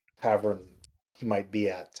tavern he might be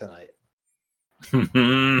at tonight.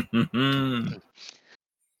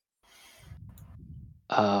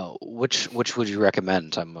 Which would you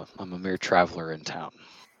recommend? I'm a mere traveler in town.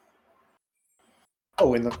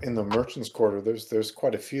 Oh, in the merchants' quarter, there's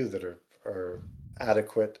quite a few that are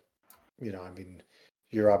adequate. I mean,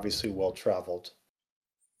 you're obviously well traveled.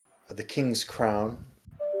 The King's Crown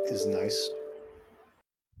is nice.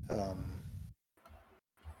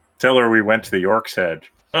 Tell her we went to the York's Head.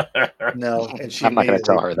 No, and she I'm not going to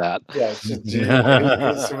tell her that. Yeah,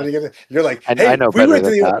 is somebody gonna? You're like, hey, I know we better went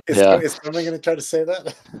to than the. that. Is somebody going to try to say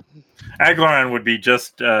that? Aglaran would be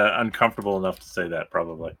just uncomfortable enough to say that,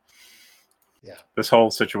 probably. Yeah. This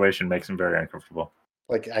whole situation makes him very uncomfortable.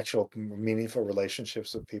 Like actual meaningful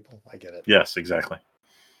relationships with people. I get it. Yes, exactly.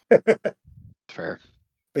 Fair.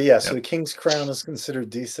 But yeah, so the King's Crown is considered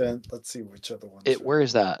decent. Let's see which other ones. Where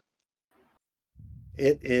is that?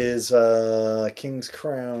 It is King's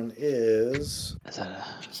Crown is that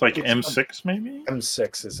it's like M6 maybe?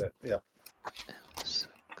 M6 is it? Yeah.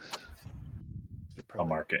 I'll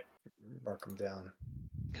mark it. Mark them down.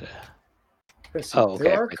 Oh, okay.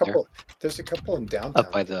 There are right a couple. There's a couple in downtown.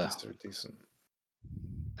 Up by that are decent.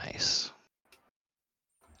 Nice.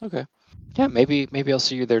 Okay. Yeah, maybe I'll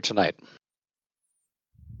see you there tonight.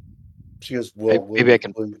 She goes, well, maybe I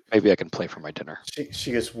can play for my dinner.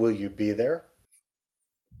 She goes, will you be there?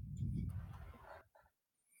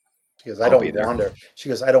 She goes, I don't wander. She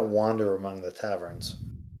goes, I don't wander among the taverns.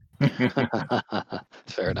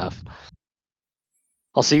 Fair enough.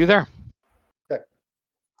 I'll see you there. Okay.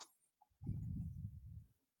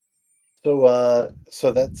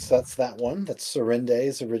 So that's that one. That's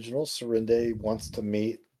Serinde's original. Serinde wants to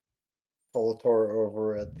meet Fullator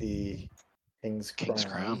over at the King's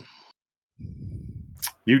Crown.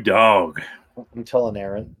 You dog. I'm telling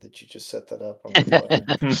Aaron that you just set that up.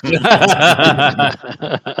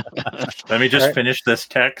 Let me just finish this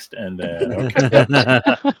text and okay.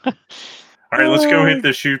 All right, let's go hit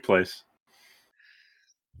the shoot place.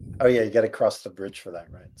 Oh yeah, you got to cross the bridge for that,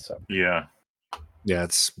 right? So yeah,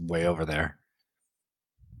 it's way over there.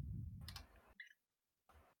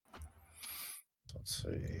 Let's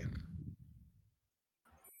see.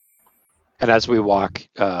 And as we walk,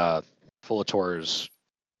 Fullator's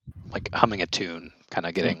like humming a tune, kind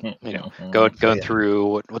of getting, going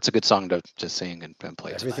through what's a good song to sing and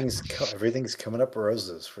play. Everything's coming up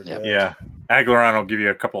roses for Yep. Yeah. Aglaran will give you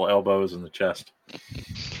a couple elbows in the chest.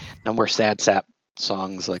 No more sad sap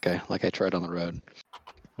songs like I tried on the road.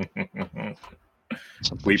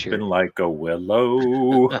 Weeping like a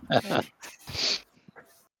willow. I'm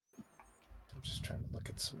just trying to look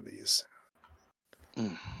at some of these.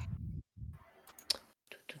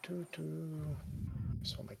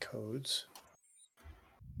 Here's all my codes.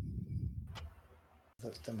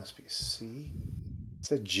 That must be C.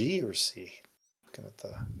 Is it G or C? Looking at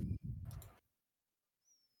the.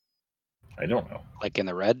 I don't know. Like in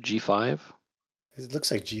the red, G5? It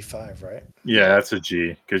looks like G5, right? Yeah, that's a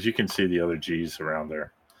G, because you can see the other G's around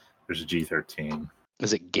there. There's a G13.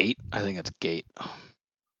 Is it gate? I think it's gate.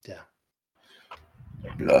 Yeah.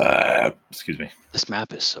 Excuse me. This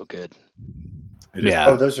map is so good.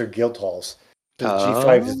 Oh, those are guild halls. The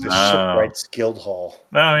G5 is the shipwright's guild hall.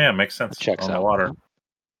 Oh, yeah, makes sense. Checks on out. The water.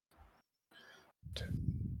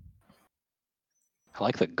 I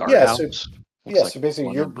like the guardhouse. So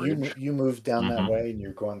basically, you move down that way, and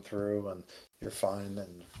you're going through, and you're fine,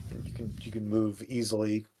 and you can move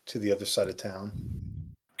easily to the other side of town.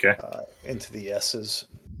 Okay. Into the S's.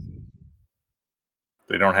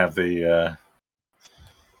 They don't have the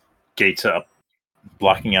gates up,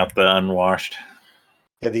 blocking out the unwashed.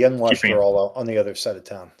 Yeah, the unwashed are all on the other side of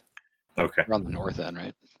town. Okay. We're on the north end,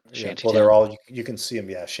 right? Yeah, well, they're all, you can see them.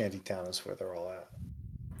 Yeah, Shantytown is where they're all at.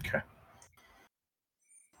 Okay.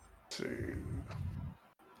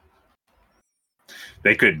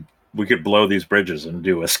 We could blow these bridges and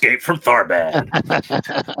do Escape from Tharbad.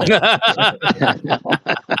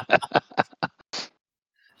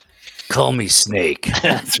 Call me Snake.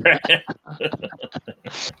 That's right.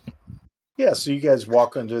 Yeah, so you guys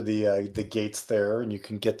walk under the gates there, and you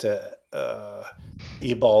can get to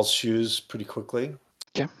E-Ball's shoes pretty quickly.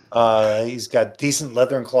 Yeah. He's got decent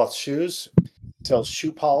leather and cloth shoes. Sells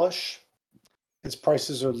shoe polish. His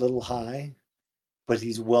prices are a little high, but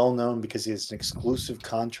he's well known because he has an exclusive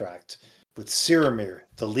contract with Ciramir,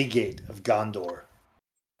 the legate of Gondor.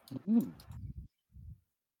 Ooh.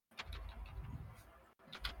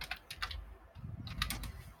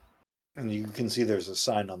 And you can see there's a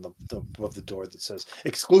sign on above the door that says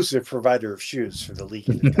 "Exclusive provider of shoes for the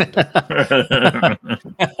legate of Gondor."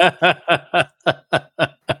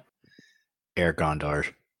 Air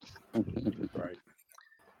Gondor. Right.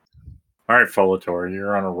 All right, Folator,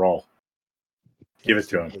 you're on a roll. Give it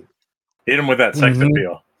to him. Hit him with that sex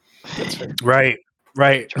appeal. That's right.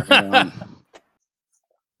 Right.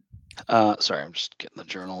 Sorry, I'm just getting the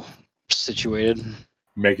journal situated.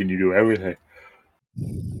 Making you do everything.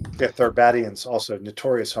 Yeah, Tharbadians also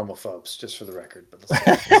notorious homophobes, just for the record. But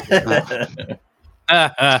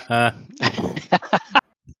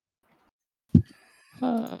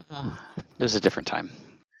It was a different time.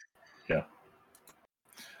 Yeah.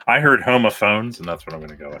 I heard homophones, and that's what I'm going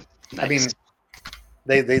to go with. Nice. I mean,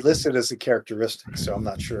 they list it as a characteristic, so I'm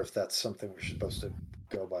not sure if that's something we're supposed to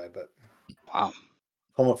go by. But wow,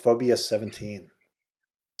 homophobia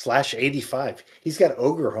 17/85. He's got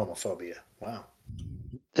ogre homophobia. Wow.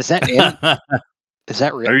 Is that in? Is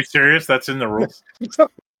that real? Are you serious? That's in the rules?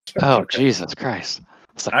 Oh, Jesus Christ.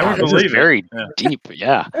 It's like, I would this is believe it. very Yeah. deep.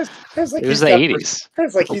 Yeah. It's like It was the 80s.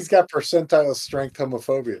 It's like he's got percentile strength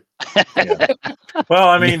homophobia. Yeah. Well,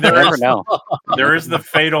 I mean, You never know. there is the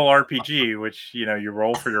fatal RPG, which, you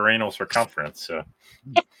roll for your anal circumference. So.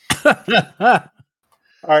 All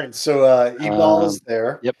right, so E-Ball is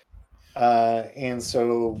there. Yep. And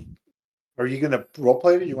so are you going to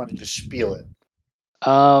roleplay it, or you want to just spiel it?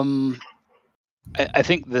 I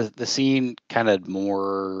think the scene kind of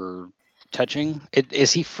more touching.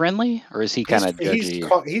 Is he friendly, or is he kind of judgy?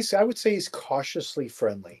 I would say he's cautiously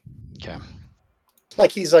friendly. Okay.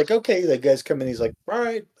 Like he's like, okay, the guy's come in. He's like, all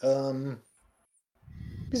right.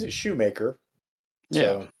 He's a shoemaker. Yeah.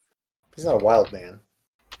 So he's not a wild man.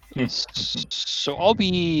 So I'll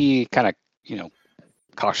be kind of,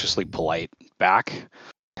 cautiously polite back.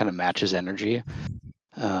 Kind of match his energy.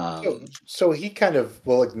 So he kind of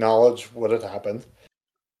will acknowledge what had happened.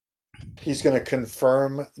 He's going to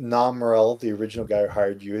confirm Namrel, the original guy who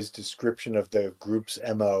hired you, his description of the group's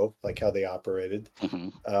MO, like how they operated.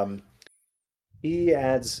 Mm-hmm. He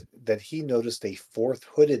adds that he noticed a fourth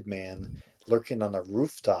hooded man lurking on a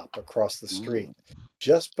rooftop across the street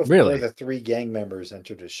just before the three gang members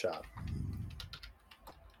entered his shop.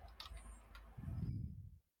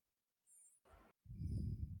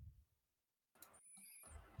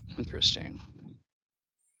 Interesting.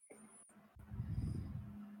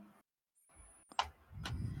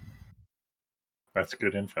 That's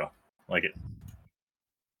good info. Like it.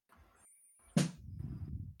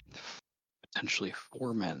 Potentially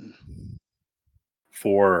 4 men.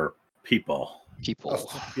 4 people.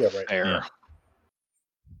 Yeah, right. Fair.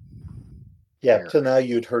 Yeah, till now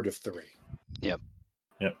you'd heard of 3. Yep.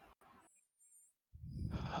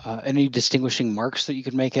 Any distinguishing marks that you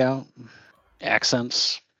could make out?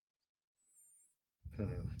 Accents?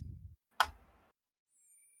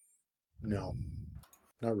 No,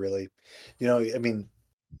 not really. I mean,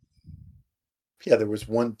 yeah, there was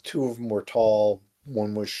 2 of them were tall,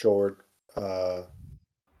 1 was short.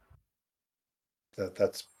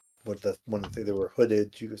 That's what they were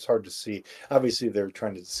hooded. It's hard to see. Obviously, they were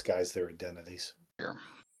trying to disguise their identities. Sure.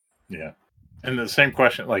 Yeah. And the same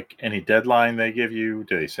question, like any deadline they give you?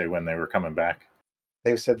 Did they say when they were coming back?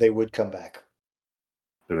 They said they would come back.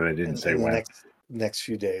 So they didn't say when. The next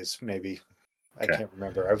few days, maybe. Okay. I can't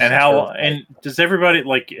remember. And does everybody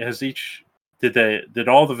did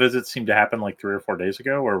all the visits seem to happen like 3 or 4 days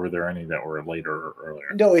ago, or were there any that were later or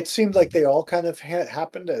earlier? No, it seemed like they all kind of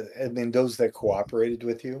happened. I mean, those that cooperated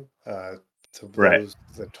with you, those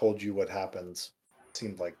that told you what happens,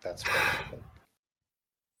 seemed like that's what happened.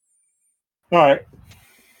 All right.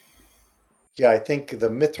 Yeah, I think the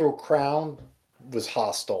Mithril Crown was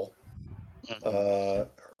hostile.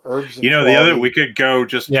 Herbs. We could go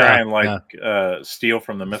just try and steal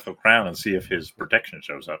from the Mithril Crown and see if his protection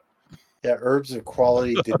shows up. Yeah, Herbs of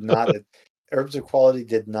Quality did not. Herbs of Quality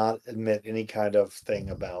did not admit any kind of thing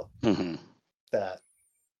about that.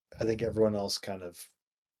 I think everyone else kind of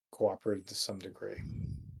cooperated to some degree.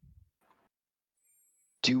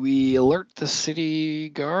 Do we alert the city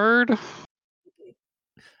guard?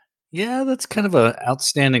 Yeah, that's kind of an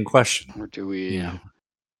outstanding question. Or do we? Yeah.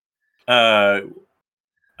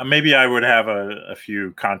 Maybe I would have a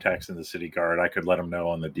few contacts in the city guard. I could let them know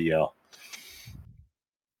on the DL.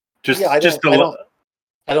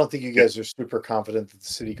 I don't think you guys are super confident that the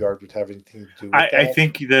city guard would have anything to do with that. I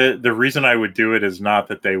think the reason I would do it is not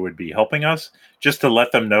that they would be helping us, just to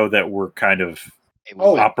let them know that we're kind of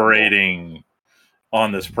operating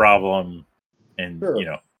on this problem, and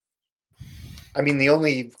Sure. I mean, the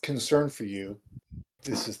only concern for you,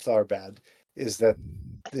 this is Tharbad, is that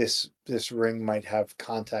this ring might have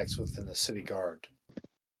contacts within the city guard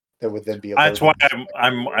that would then be. That's why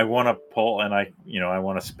I want to pull, and I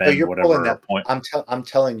want to spend whatever point. I'm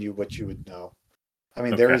telling you what you would know. I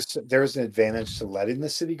mean, there is an advantage to letting the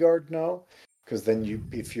city guard know, because then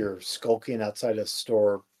if you're skulking outside a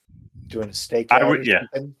store doing a stakeout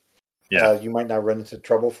something, you might not run into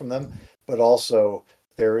trouble from them. But also,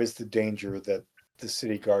 there is the danger that the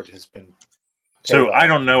city guard has been. So I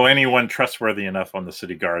don't know anyone trustworthy enough on the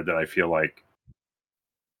city guard that I feel like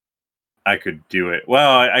I could do it.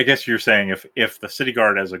 Well, I guess you're saying if the city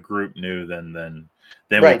guard as a group knew, then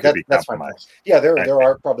we could be compromised. Yeah, there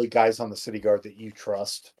are probably guys on the city guard that you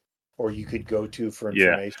trust, or you could go to for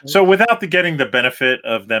information. Yeah. So without getting the benefit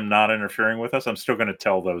of them not interfering with us, I'm still going to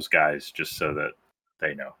tell those guys just so that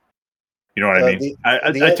they know. You know what I mean?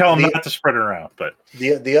 I tell them not to spread it around, but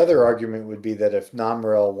the other argument would be that if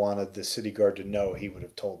Namrel wanted the city guard to know, he would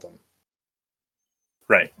have told them.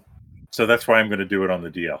 Right. So that's why I'm going to do it on the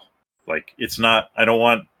DL. Like, it's not. I don't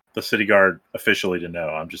want the city guard officially to know.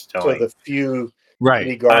 I'm just telling. So the few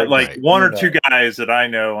city guard, one or two guys that I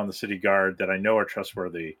know on the city guard that I know are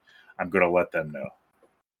trustworthy, I'm going to let them know.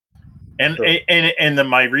 And then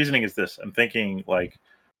my reasoning is this: I'm thinking like.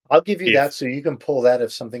 I'll give you that so you can pull that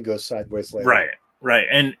if something goes sideways later. Right.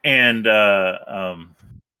 And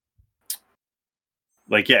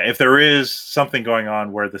if there is something going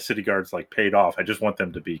on where the city guard's like paid off, I just want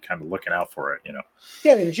them to be kind of looking out for it,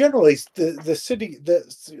 Yeah, and generally the city,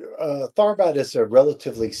 Tharbad is a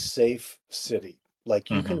relatively safe city. Like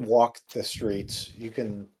you can walk the streets, you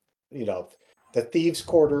can, the Thieves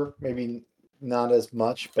Quarter, maybe not as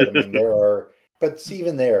much, but I mean but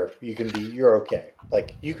even there, you're okay.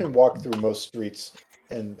 Like you can walk through most streets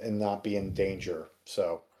and not be in danger.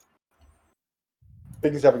 So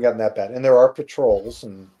things haven't gotten that bad. And there are patrols,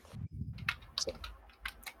 and so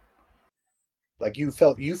like you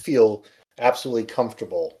feel absolutely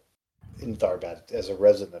comfortable in Tharbad as a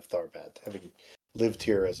resident of Tharbad, having lived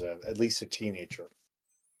here as at least a teenager.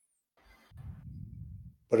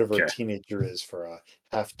 Whatever a teenager is for a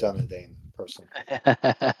half Dunedain person.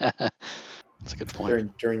 That's a good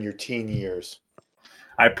point. During your teen years.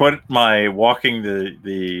 I put my walking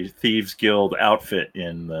the Thieves Guild outfit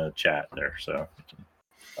in the chat there, so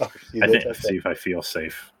see if I feel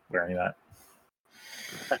safe wearing that.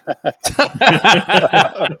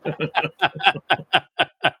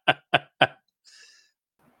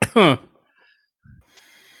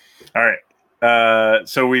 All right.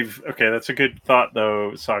 So that's a good thought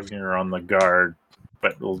though, Sognir on the guard,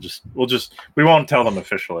 but we won't tell them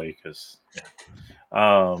officially because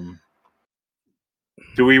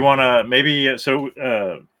do we want to maybe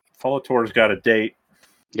Folator's got a date.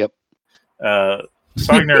 Yep.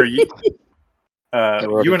 Sognir, you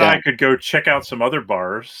and I could go check out some other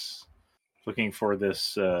bars looking for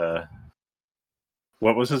this what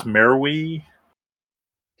was this, Merway?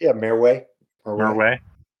 Yeah, Merway. Like Merwai.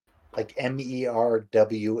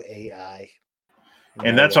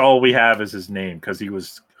 And that's all we have is his name because he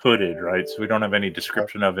was hooded, right? So we don't have any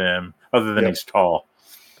description of him other than he's tall.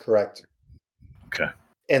 Correct. Okay.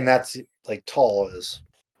 And that's like tall is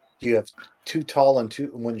you have 2 tall and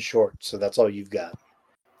 1 short, so that's all you've got.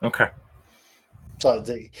 Okay. So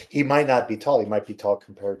he might not be tall. He might be tall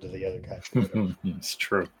compared to the other guy. It's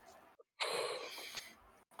true.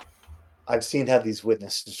 I've seen how these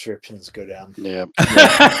witness descriptions go down. Yeah.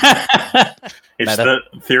 It's the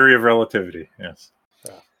theory of relativity. Yes.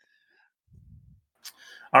 Yeah.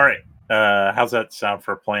 All right. How's that sound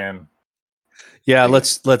for a plan? Yeah,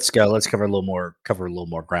 let's go. Let's cover a little more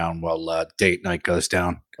ground while date night goes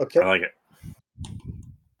down. Okay. I like it.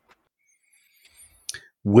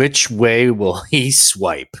 Which way will he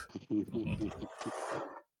swipe? Feeling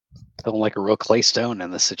like a real Claystone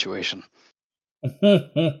in this situation.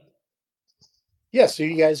 Yeah, so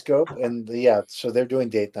you guys go and so they're doing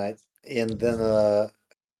date night, and then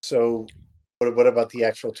So, what about the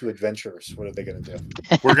actual two adventurers? What are they going to do?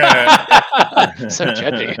 We're gonna So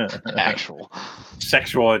judgy. Actual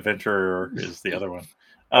sexual adventurer is the other one.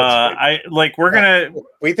 That's We're gonna.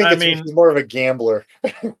 We think I it's mean, more of a gambler.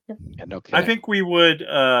 yeah, no kidding. I think we would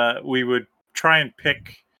try and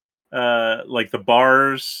pick like the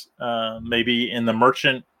bars, maybe in the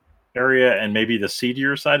merchant area and maybe the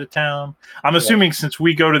seedier side of town. I'm assuming since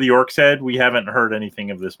we go to the Orc's Head, we haven't heard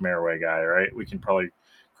anything of this Mareway guy, right? We can probably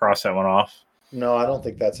cross that one off. No, I don't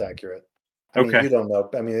think that's accurate. I mean, you don't know.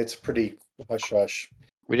 I mean, it's pretty hush hush.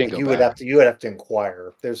 We didn't go you back. would have to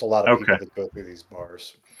inquire. There's a lot of people that go through these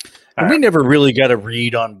bars. And we never really got a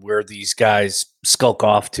read on where these guys skulk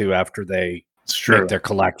off to after they make their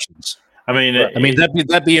collections. I mean,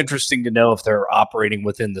 that'd be interesting to know if they're operating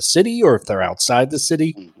within the city or if they're outside the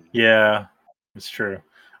city. Yeah, it's true.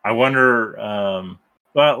 I wonder.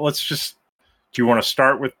 Well, let's just. Do you want to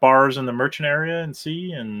start with bars in the merchant area and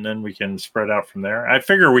see, and then we can spread out from there? I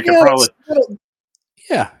figure we could probably.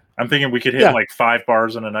 Yeah. I'm thinking we could hit like 5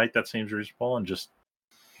 bars in a night. That seems reasonable, and just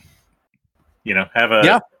have a.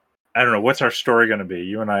 Yeah. I don't know. What's our story going to be?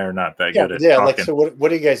 You and I are not that good at talking. Like, so what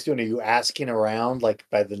are you guys doing? Are you asking around, like,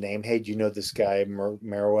 by the name? Hey, do you know this guy,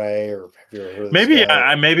 Mareway? Or have you ever heard of this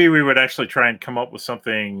guy? Maybe we would actually try and come up with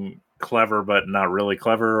something clever, but not really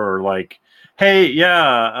clever, or like, hey,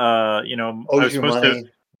 I was supposed to.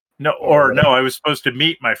 No, I was supposed to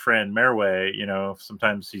meet my friend Mareway.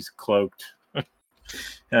 Sometimes he's cloaked.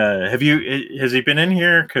 Has he been in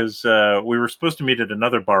here? Because we were supposed to meet at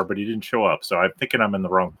another bar, but he didn't show up. So I'm thinking I'm in the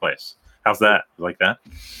wrong place. How's that? Like that?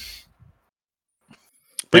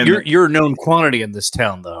 But you're a known quantity in this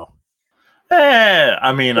town, though.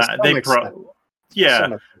 I mean,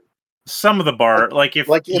 some of the bar, like if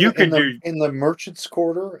you could do in the merchant's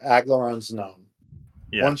quarter, Aglaron's known.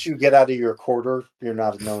 Yeah. Once you get out of your quarter, you're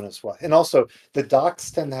not known as well. And also, the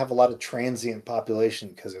docks tend to have a lot of transient population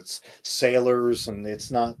because it's sailors and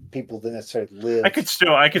it's not people that necessarily live. I could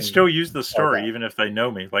still use the story even if they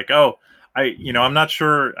know me. Like, I'm not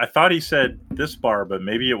sure. I thought he said this bar, but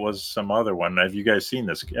maybe it was some other one. Have you guys seen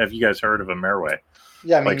this? Have you guys heard of a Mareway?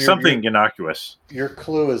 Yeah, I mean, like something innocuous. Your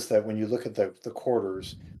clue is that when you look at the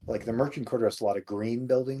quarters, like the merchant quarter has a lot of green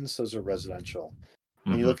buildings. Those are residential.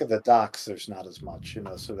 When you look at the docks, there's not as much,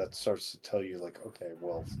 so that starts to tell you, like, okay,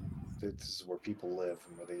 well, this is where people live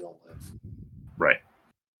and where they don't live. Right.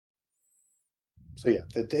 So, yeah,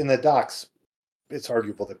 in the docks, it's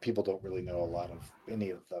arguable that people don't really know a lot of any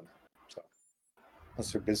of them. So,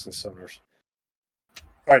 unless they're business owners.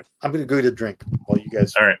 All right, I'm going to go get a drink while you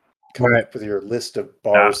guys come up with your list of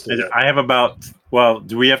bars. I have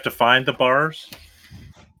do we have to find the bars?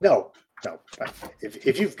 No.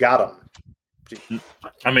 If you've got them.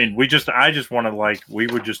 I mean, I just want to we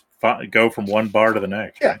would just go from one bar to the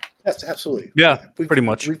next. Yeah, that's absolutely. Yeah, pretty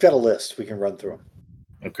much. We've got a list. We can run through them.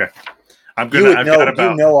 Okay,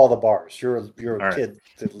 You know all the bars. You're a kid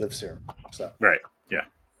that lives here. So right. Yeah.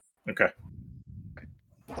 Okay.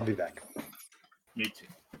 I'll be back. Me too.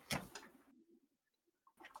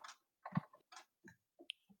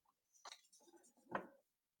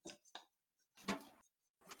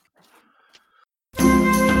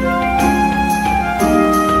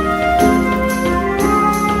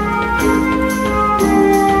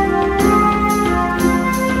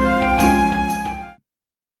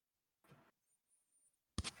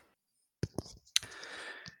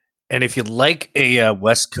 And if you like a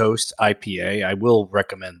West Coast IPA, I will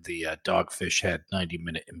recommend the Dogfish Head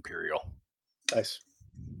 90-minute Imperial. Nice.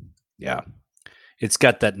 Yeah. It's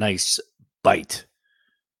got that nice bite.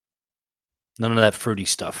 None of that fruity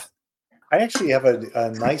stuff. I actually have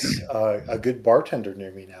a nice, a good bartender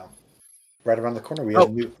near me now. Right around the corner. We have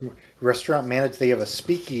a new restaurant manager. They have a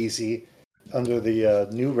speakeasy under the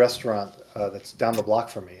new restaurant that's down the block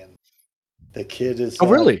from me. And the kid is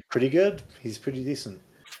really pretty good. He's pretty decent.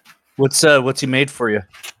 What's he made for you?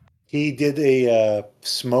 He did a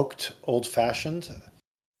smoked old fashioned,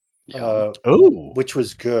 which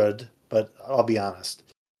was good. But I'll be honest,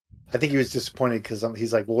 I think he was disappointed because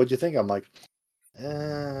he's like, "Well, what'd you think?" I'm like,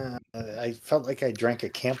 "I felt like I drank a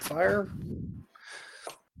campfire."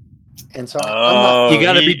 And so you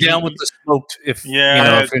got to be down with the smoked. If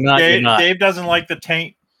if you're not, you're not. Dave doesn't like the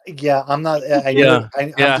taint. Yeah, I'm not.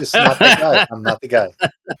 I'm just not the guy. I'm not the guy.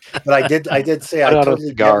 But I did say I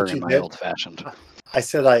totally get what you did. Old fashioned. I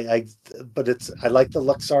said but I like the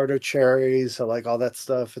Luxardo cherries. I like all that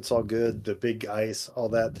stuff. It's all good. The big ice, all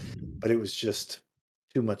that. But it was just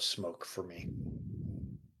too much smoke for me.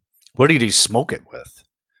 What did he smoke it with?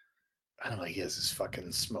 I don't know. He has this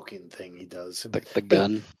fucking smoking thing he does. The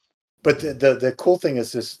gun. But the cool thing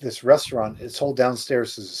is this restaurant, its whole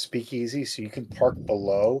downstairs is a speakeasy, so you can park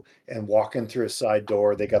below and walk in through a side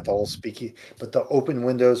door. They got the whole speakeasy, but the open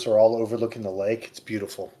windows are all overlooking the lake. It's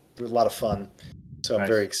beautiful. It was a lot of fun. So I'm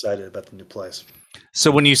very excited about the new place.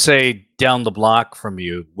 So when you say down the block from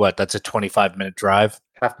you, that's a 25-minute drive?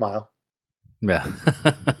 Half mile. Yeah.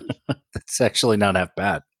 That's actually not half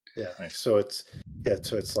bad. Yeah. So it's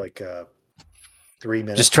like 3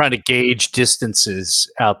 minutes. Just trying to gauge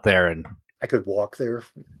distances out there, and I could walk there.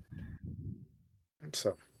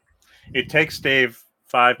 So it takes Dave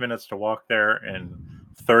 5 minutes to walk there and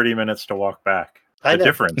 30 minutes to walk back. I know.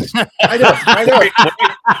 Difference. I know.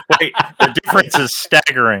 Wait, the difference is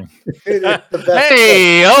staggering. It's the best.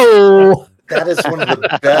 Hey, oh! That is one of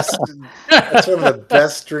the best. That's one of the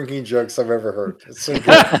best drinking jokes I've ever heard. It's so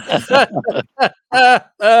good.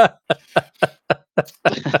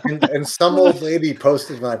 and some old lady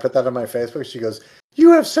posted when I put that on my Facebook. She goes,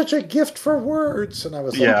 "You have such a gift for words," and I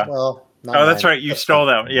was like, "Well, not oh, that's mine. right. You stole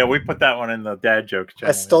that. Yeah, we put that one in the dad joke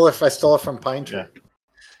channel. I stole it from Pine Tree." Yeah.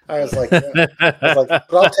 I was like, but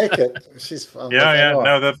I'll take it.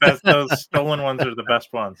 No, the best. Those stolen ones are the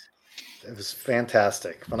best ones. It was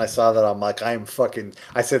fantastic. When I saw that, I'm like, I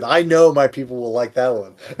said, I know my people will like that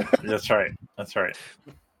one. That's right.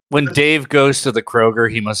 When Dave goes to the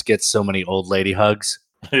Kroger, he must get so many old lady hugs.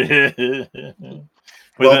 Well,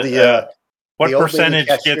 what the old percentage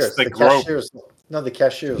lady gets the cashiers, growth? The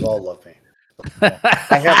cashiers all love me.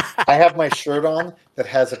 I have my shirt on that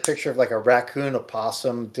has a picture of like a raccoon, a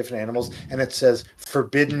possum, different animals, and it says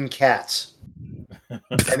 "Forbidden Cats."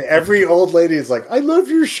 And every old lady is like, "I love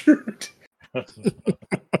your shirt."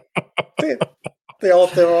 They're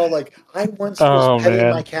all like, "I once was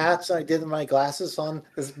petting my cats, and I did my glasses on."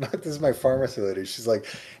 This is my pharmacy lady. She's like,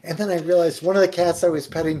 and then I realized one of the cats I was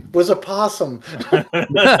petting was a possum.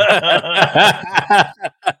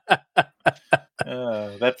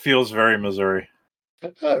 That feels very Missouri.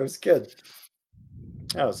 Oh, it was good.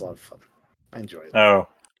 That was a lot of fun. I enjoyed it. Oh,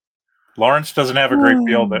 Lawrence doesn't have a great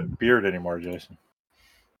beard anymore, Jason.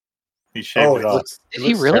 He shaved it off. Did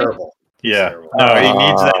he really? Terrible. Yeah. Terrible. No, he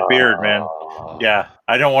needs that beard, man. Yeah.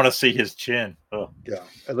 I don't want to see his chin. Ugh. Yeah.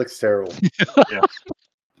 It looks terrible. Yeah.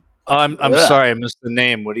 I'm sorry, I missed the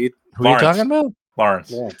name. Who are you talking about?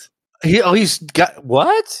 Lawrence. He's got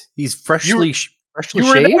what? He's freshly You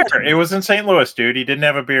were shaved? there. It was in St. Louis, dude. He didn't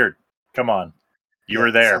have a beard. Come on. You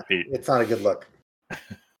were there, Pete. It's not a good look.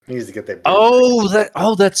 He needs to get that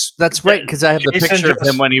beard. That's right, because I have the Jason picture of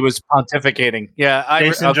him when he was pontificating. Yeah,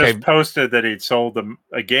 Jason just posted that he'd sold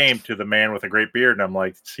a game to the man with a great beard, and I'm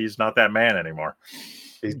like, he's not that man anymore.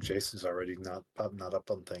 Jason's already not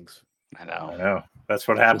up on things. I know. I know. That's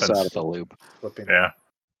what happens. Out of the loop. Flipping. Yeah.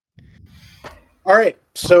 All right.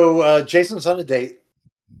 So Jason's on a date,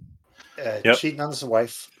 cheating on his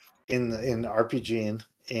wife in RPGing,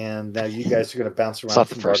 and now you guys are going to bounce around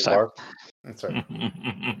from bar to bar. That's right.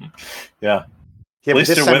 Yeah. At least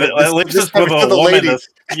it's with a woman.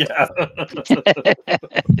 Yeah.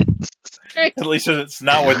 At least it's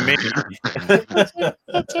not with me.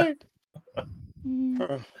 That's right.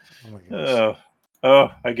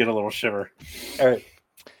 I get a little shiver. All right.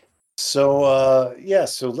 So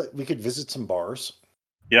we could visit some bars.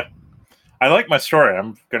 Yeah. I like my story.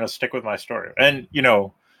 I'm going to stick with my story. And,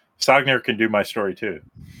 Sognir can do my story too.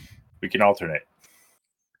 We can alternate.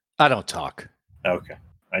 I don't talk. Okay.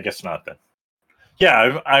 I guess not then.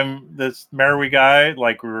 Yeah, I'm this Marawi guy.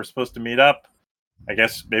 Like, we were supposed to meet up. I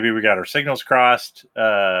guess maybe we got our signals crossed.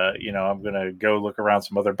 I'm going to go look around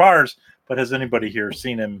some other bars. But has anybody here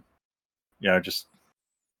seen him? And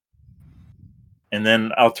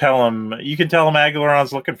then I'll tell him, you can tell him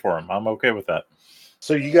Aguilaron's looking for him. I'm okay with that.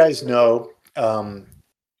 So you guys know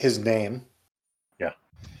his name. Yeah.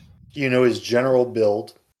 You know his general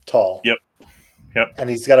build, tall. Yep. And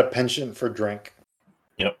he's got a penchant for drink.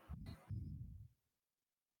 Yep.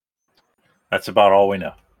 That's about all we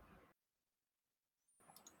know.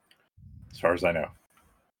 As far as I know.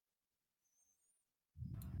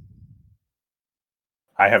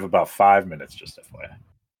 I have about 5 minutes, just FYI.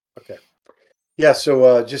 Okay. Yeah,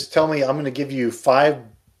 so just tell me, I'm going to give you 5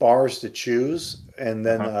 bars to choose, and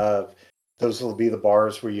then those will be the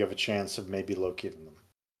bars where you have a chance of maybe locating them.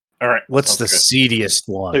 All right. What's the seediest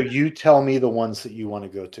one? So you tell me the ones that you want to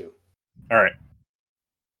go to. All right.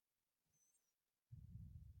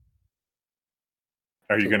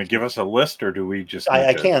 Are you going to give us a list, or do we just?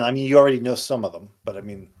 I can. I mean, you already know some of them, but I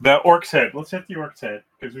mean, the Orc's Head. Let's hit the Orc's Head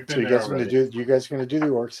because we've been so you guys are going to do. You guys are going to do the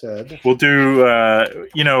Orc's Head. We'll do.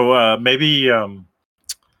 Maybe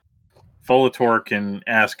Volator can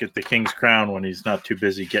ask at the King's Crown when he's not too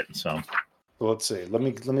busy getting some. Well, let's see. Let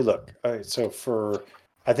me look. All right. So for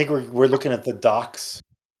I think we're looking at the docks,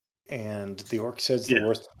 and the orc says the Yeah.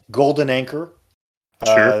 worst. Golden Anchor.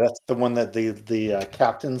 Sure. That's the one that the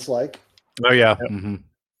captains like. Oh yeah. Yep. Mm-hmm.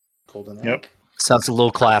 Golden Yep. Anchor. Sounds a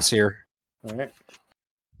little classier. All right.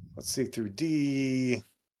 Let's see through D.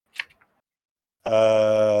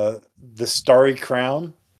 The Starry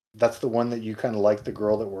Crown. That's the one that you kind of like, the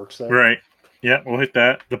girl that works there. Right. Yeah, we'll hit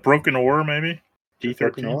that. The Broken Oar, maybe.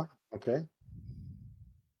 Broken D13. Oar. Okay.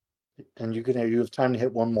 And you have time to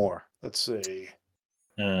hit one more. Let's see.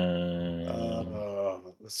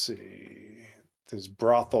 Let's see. There's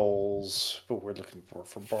brothels, but we're looking for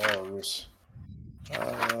bars.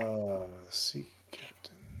 Sea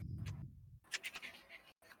Captain.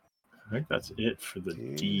 I think that's it for the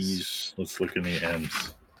D's. D's. Let's look in the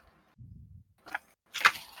M's.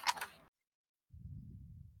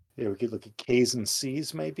 Yeah, we could look at K's and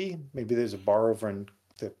C's, maybe. Maybe there's a bar over in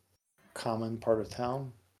the common part of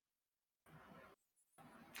town.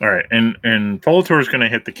 All right, and Volator is going to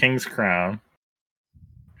hit the King's Crown.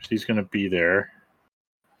 She's going to be there.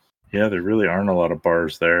 Yeah, there really aren't a lot of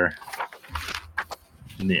bars there.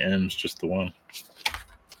 And the M's just the one.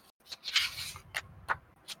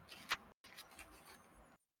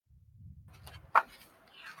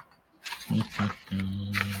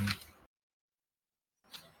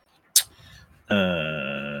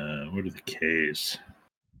 What are the K's?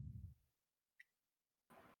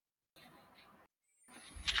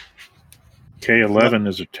 K11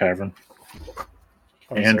 is a tavern.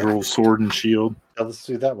 Oh, Andrel, Sword and Shield. Yeah, let's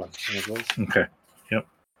do that one. Okay. Yep.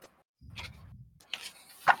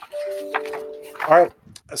 All right.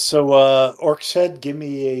 So, Orc's Head, give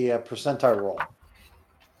me a percentile roll.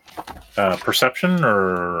 Perception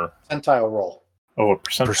or Percentile roll. a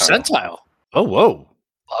percentile. Percentile. Oh, whoa.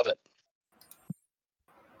 Love it.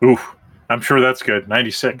 Oof. I'm sure that's good.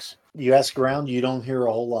 96. You ask around, you don't hear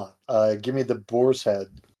a whole lot. Give me the Boar's Head.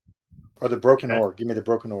 Or the Broken Okay. Oar. Give me the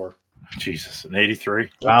Broken Oar. Jesus, an 83.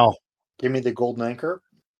 Wow. Give me the Golden Anchor.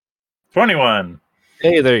 21.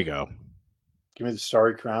 Hey, there you go. Give me the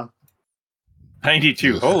Starry Crown.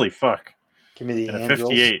 92. Holy fuck. Give me the And a Andrels.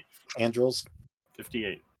 58. Andrels.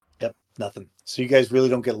 58. Yep, nothing. So you guys really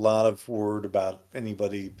don't get a lot of word about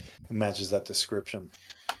anybody who matches that description.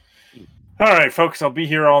 All right, folks, I'll be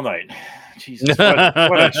here all night. Jesus, what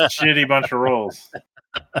a shitty bunch of rolls.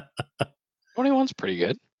 21's pretty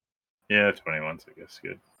good. Yeah, 21's, I guess,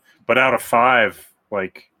 good. But out of 5,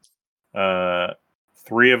 like,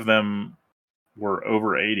 3 of them were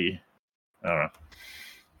over 80. I don't know.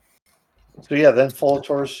 So yeah, then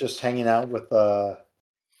Volator's just hanging out with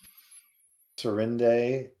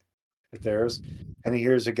Serinde with theirs, and he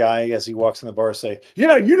hears a guy as he walks in the bar say,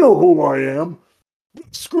 "Yeah, you know who I am.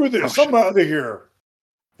 Screw this, I'm out of here."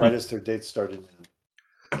 Right as their date started.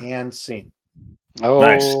 And scene. Oh,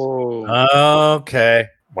 Nice. Okay.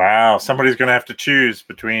 Wow, somebody's going to have to choose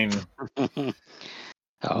between...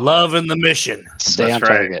 Oh, Love and the mission. stay on That's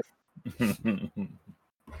right. target.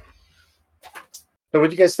 So what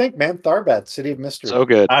do you guys think, man? Tharbad, City of Mystery. So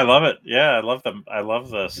good. I love it. Yeah, I love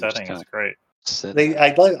the setting. kinda- It's great.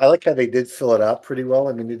 I like how they did fill it out pretty well.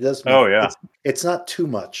 I mean, it does. Oh, yeah. It's not too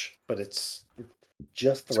much, but it's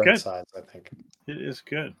just the It's right good. size, I think. It is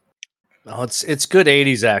good. Oh, it's good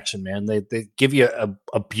 80s action, man. They give you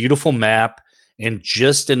a beautiful map and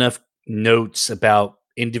just enough notes about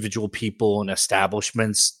individual people and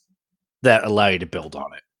establishments that allow you to build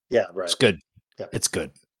on it. Yeah, right. It's good. Yeah. It's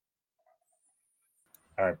good.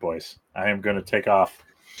 All right, boys. I am going to take off.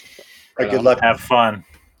 All right, good luck. Have fun.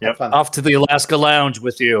 Yep. Have fun. Off to the Alaska Lounge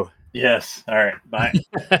with you. Yes. All right. Bye.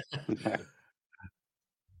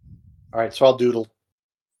 All right, so I'll doodle.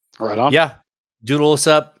 Right on. Yeah. Doodle us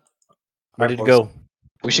up. Ready to go.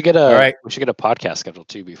 We should get All right. We should get a podcast scheduled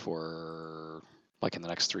too before, like, in the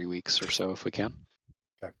next 3 weeks or so, if we can.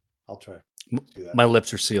 I'll try. Do that. My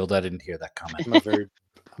lips are sealed. I didn't hear that comment.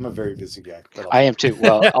 I'm a very busy guy. But I am too.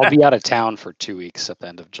 Well, I'll be out of town for 2 weeks at the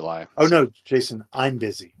end of July. Oh no, Jason, I'm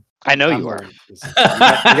busy. I know I'm you are. very busy. You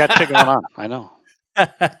got shit going on. I know.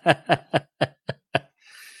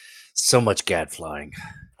 So much gad flying.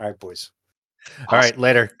 All right, boys. All right,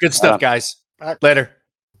 later. Good stuff, guys. All right. Later.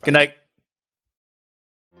 Good night.